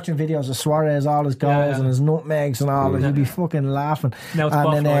season I'd be watching videos of Suarez, all his goals and his nutmegs and all, and you'd be fucking laughing.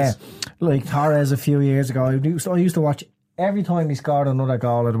 And then, like Torres a few years ago, I used to watch every time he scored another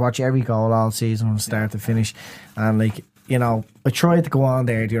goal. I'd watch every goal all season from start to finish, and like, I tried to go on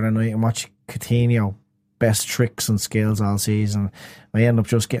there the other night and watch Coutinho. Best tricks and skills all season. I ended up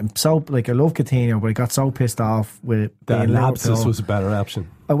just getting so, like, I love Coutinho, but I got so pissed off with that Lapsus was a better option.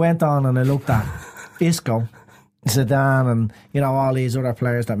 I went on and I looked at Isco, Zidane, and all these other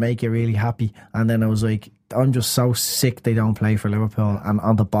players that make you really happy, and then I was like, I'm just so sick they don't play for Liverpool and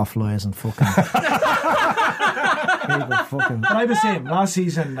on the botflies and fucking But I was saying last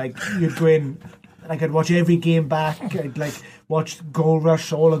season, like, you'd go in, like, I'd watch every game back. I'd, like, watch Goal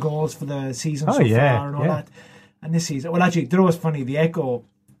Rush, all the goals for the season far and all that. And this season, well, actually, there was funny. The Echo,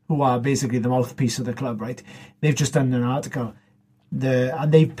 who are basically the mouthpiece of the club, right? They've just done an article,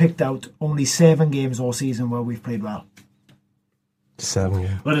 and they've picked out only 7 games all season where we've played well. 7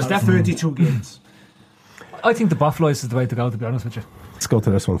 games. Well, there's definitely 32 games. I think the botflies is the way to go, to be honest with you. Let's go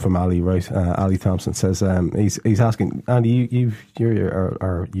to this one from Ali, right? Ali Thompson says, he's asking, Andy, you're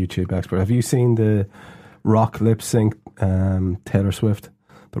our YouTube expert. Have you seen the Rock lip sync Taylor Swift?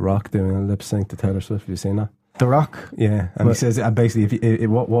 The Rock doing a lip sync to Taylor Swift. Have you seen that? The Rock? Yeah, and he says basically,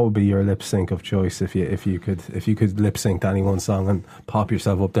 what would be your lip sync of choice if you could lip sync to any one song and pop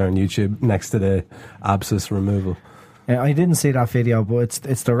yourself up there on YouTube next to the abscess removal? I didn't see that video, but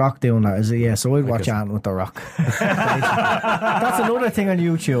it's The Rock doing that, is it? Yeah, so I'd watch it with The Rock. That's another thing on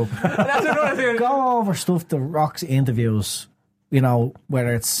YouTube. That's another thing. Go over stuff The Rock's interviews,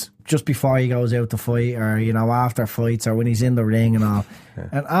 whether it's just before he goes out to fight or, after fights or when he's in the ring and all. Yeah.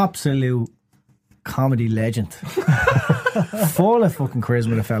 An absolute comedy legend. Full of fucking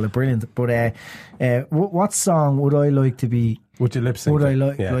charisma, the fella. Brilliant. But what song would I like to be... Would you lip sync? Would I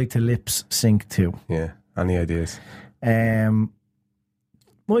like to lip sync to? Yeah. Any ideas?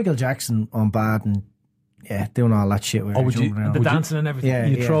 Michael Jackson on Bad and doing all that shit. Would you, the dancing and everything? Yeah,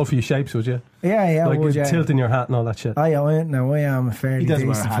 you'd throw a few shapes, would you? Yeah, like tilting your hat and all that shit. I am a fairly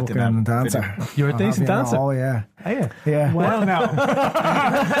decent fucking dancer. You're a decent dancer? Oh yeah. Yeah. Well, now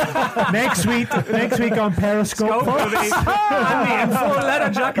next week on Periscope, Andy in full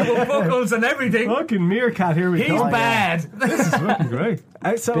leather jacket with buckles and everything. Fucking meerkat, here we go. He's bad. This is fucking great.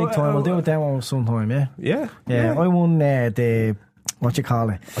 So, big time. We'll do it demo sometime. Yeah. I won the. What you call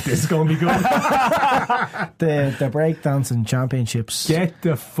it? This is going to be good. the breakdancing championships. Get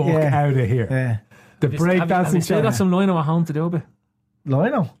the fuck out of here. Yeah. The breakdancing championships. Have you got some lino at home to do a bit?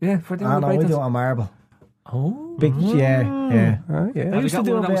 Lino? Yeah, for doing the breakdance. I do it on marble. Oh. Big, yeah. I used to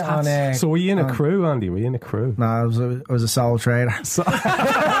do a bit on... so were you in a crew, Andy? Were you in a crew? No, I was a sole trader.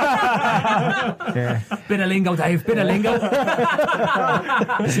 Bit of lingo, Dave. Bit of lingo.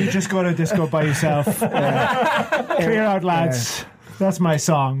 So you just got to disco by yourself. Clear out, lads. That's my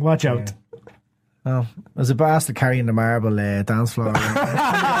song. Watch out. Oh, there's a bastard carrying the marble dance floor.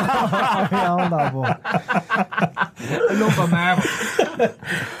 I love a marble.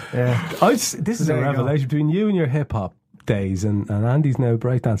 This is a revelation between you and your hip hop days and Andy's now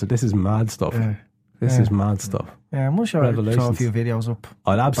breakdancer. This is mad stuff. This is mad stuff. Yeah, I'm sure I'll throw a few videos up.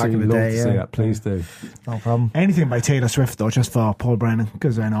 I'd absolutely love to see that. Please do. No problem. Anything by Taylor Swift, though, just for Paul Brennan,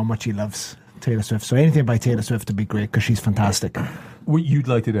 because I know how much he loves Taylor Swift. So anything by Taylor Swift would be great, because she's fantastic. You'd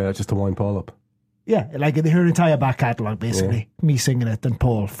like to do that just to wind Paul up? Yeah, like her entire back catalogue, basically. Me singing it and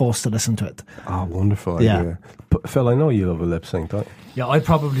Paul forced to listen to it. Oh, wonderful idea. Phil, I know you love a lip sync, don't you? Yeah, I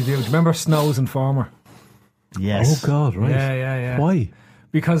probably do. Do you remember Snow's Informer? Yes. Oh, God, right. Yeah. Why?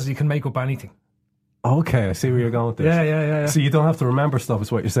 Because you can make up anything. Okay, I see where you're going with this. Yeah. So you don't have to remember stuff,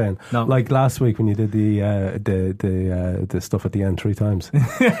 is what you're saying. No. Like last week when you did the stuff at the end 3 times.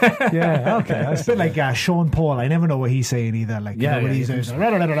 Yeah, okay. It's a bit like Sean Paul. I never know what he's saying either. Like, when he's I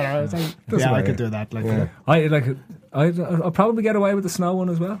could do that. I'll probably get away with the Snow one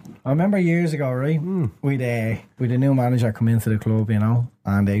as well. I remember years ago, right? We'd a new manager come into the club,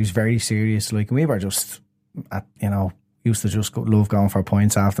 and he was very serious. Like, we were just, used to just love going for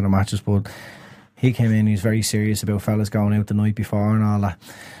points after the matches, but he came in, he was very serious about fellas going out the night before and all that.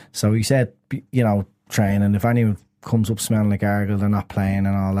 So he said, training, if anyone comes up smelling like Argyle, they're not playing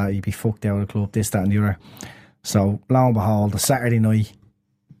and all that, you'd be fucked out of the club, this, that and the other. So lo and behold, the Saturday night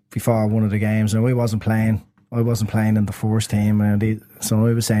before one of the games, and I wasn't playing in the first team, and so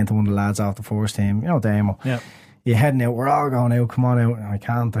I was saying to one of the lads off the first team, Damo, you're heading out, we're all going out, come on out. I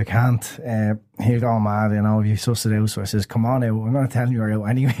can't. He'll go mad, if you suss it out. So I says, come on out, I'm going to tell you you're out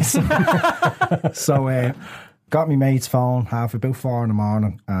anyways. So got me mate's phone about 4 a.m,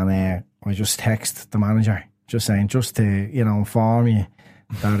 and I just text the manager, just saying, just to, inform you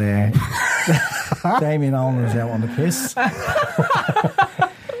that Damien Owen was out on the piss.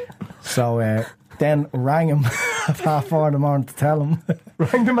 So then rang him at 4 a.m. to tell him.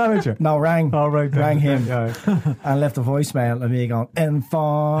 Rang the manager? No, rang him. Yeah. And left a voicemail of me going,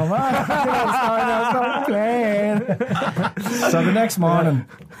 inform. So the next morning,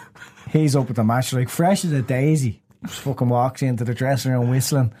 he's up at the match, like fresh as a daisy. Just fucking walks into the dressing room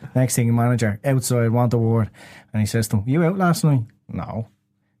whistling. Next thing, the manager outside, want a word. And he says to him, you out last night? No.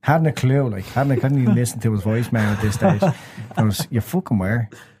 Hadn't a clue, couldn't even listen to his voicemail at this stage. I was, you fucking where?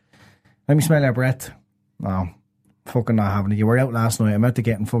 Let me smell your breath. No, fucking not having it. You were out last night. I'm out to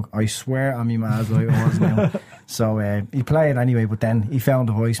getting I swear on me man's life I wasn't out. So he played anyway, but then he found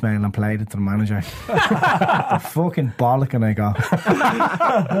the voicemail and played it to the manager. The fucking bollocking I got.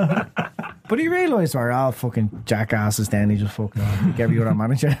 But he realised we're all fucking jackasses then. He just fucking gave you our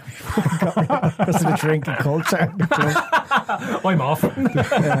manager. Because of the drinking culture. I'm off.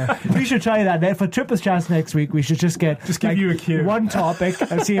 We should try that. For Triples Chats next week, we should just give you a cue. One topic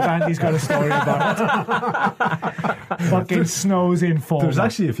and see if Andy's got a story about it. Fucking Snow's Informer. There's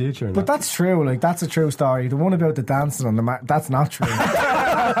actually a future in But that. that's true. That's a true story. The one about the dancing on the mat, that's not true.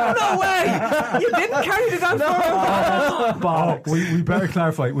 No way! You didn't carry the dance floor. We better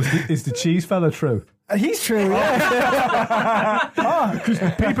clarify. Is the cheese fella true? He's true, yeah.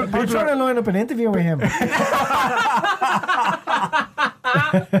 People I'm trying to line up an interview with him. We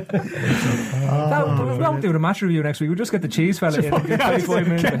won't do the match review next week. We'll just get the cheese fella in and get 25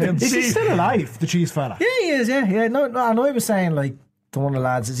 minutes with him. Is he still alive, the cheese fella? Yeah, he is, yeah. No, I know he was saying, like, to one of the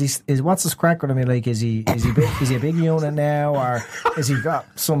lads, is what's his crack with him? Like, is he a big unit now, or has he got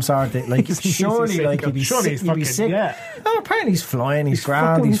some sort of, like, surely he'd be sick. Yeah. No, apparently he's flying, he's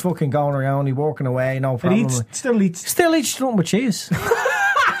grand, he's fucking going around, he's walking away, no problem. And still eats nothing but cheese.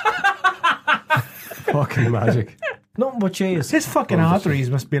 Fucking magic. Nothing but cheese. His fucking arteries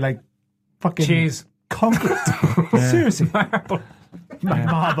must be like fucking cheese. Concrete. Seriously. Marble,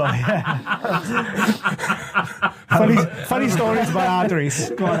 yeah. Funny stories about arteries.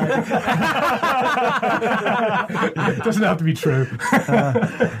 Go on. It doesn't have to be true.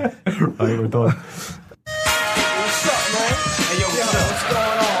 Right, we're done. What's up, man? Hey, yo, what's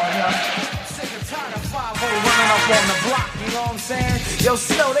going on, Sick and tired of 5-0 running up on the block, you know what I'm saying? Yo,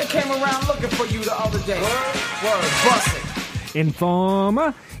 Snow, they came around looking for you the other day. Word, bust it.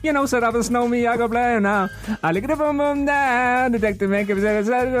 Informer, so that was Snow me, I go play now. I look at the boom down, detective makeup, down,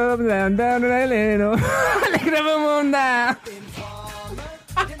 down, I look at the boom down.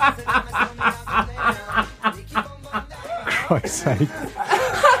 Christ's sake.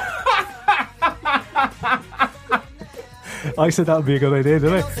 I said that would be a good idea,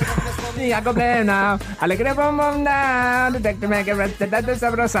 didn't I? I go play now. I look at the boom down, detective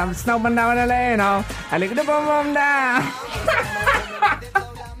makeup, some snowman down in the lane now. I look at the boom down.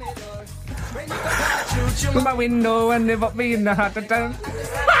 From my window and live up me in the heart of town.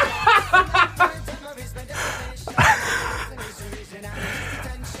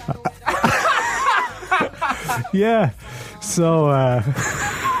 Yeah. So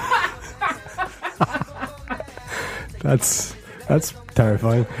that's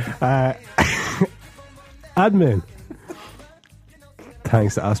terrifying. Admin.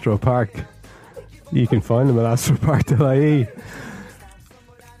 Thanks to Astro Park. You can find them at astropark.ie.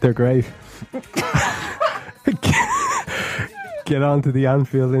 They're great. Get on to the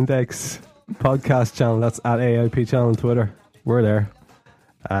Anfield Index podcast channel. That's at AIP channel on Twitter. We're there.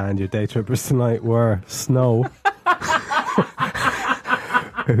 And your day trippers tonight were Snow,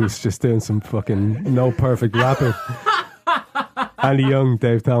 who's just doing some fucking no perfect rapping. Andy Young,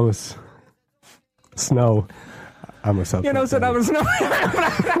 Dave Thomas, Snow, and myself. You know, so that was Snow.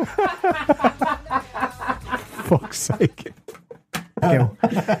 Fuck's sake.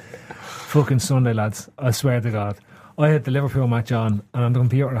 Fucking Sunday, lads. I swear to God. I had the Liverpool match on, and on the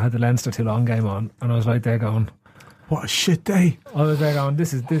computer I had the Leinster Toulon game on, and I was right there going, what a shit day. I was there going,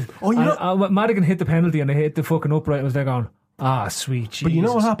 this is this. Oh, you know, Madigan hit the penalty and I hit the fucking upright. I was there going, sweet Jesus. But you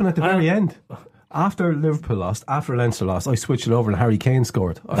know what happened at the very end? After Liverpool lost, after Leinster lost, I switched it over and Harry Kane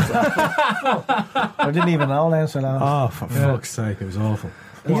scored. I didn't even know Leinster lost. Oh, for fuck's sake, it was awful.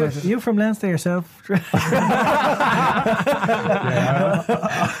 You from Leinster yourself? He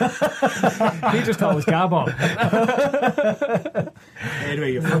just thought it was Gabon.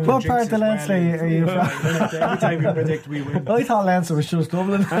 Anyway, what part of Leinster are you from? Every time we predict, we win. I thought Leinster was just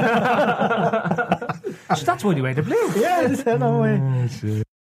Dublin. So that's why you wear the blue. Yeah, I said no way.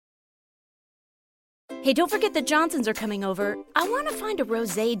 Hey, don't forget the Johnsons are coming over. I want to find a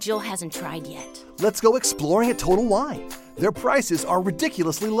rosé Jill hasn't tried yet. Let's go exploring at Total Wine. Their prices are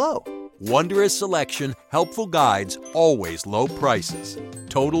ridiculously low. Wondrous selection, helpful guides, always low prices.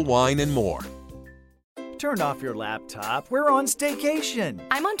 Total Wine and more. Turn off your laptop. We're on staycation.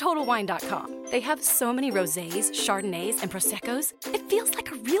 I'm on TotalWine.com. They have so many rosés, Chardonnays, and Prosecco's. It feels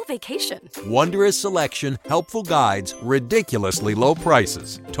like a real vacation. Wondrous selection, helpful guides, ridiculously low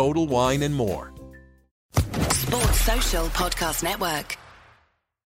prices. Total Wine and more. Sports Social Podcast Network.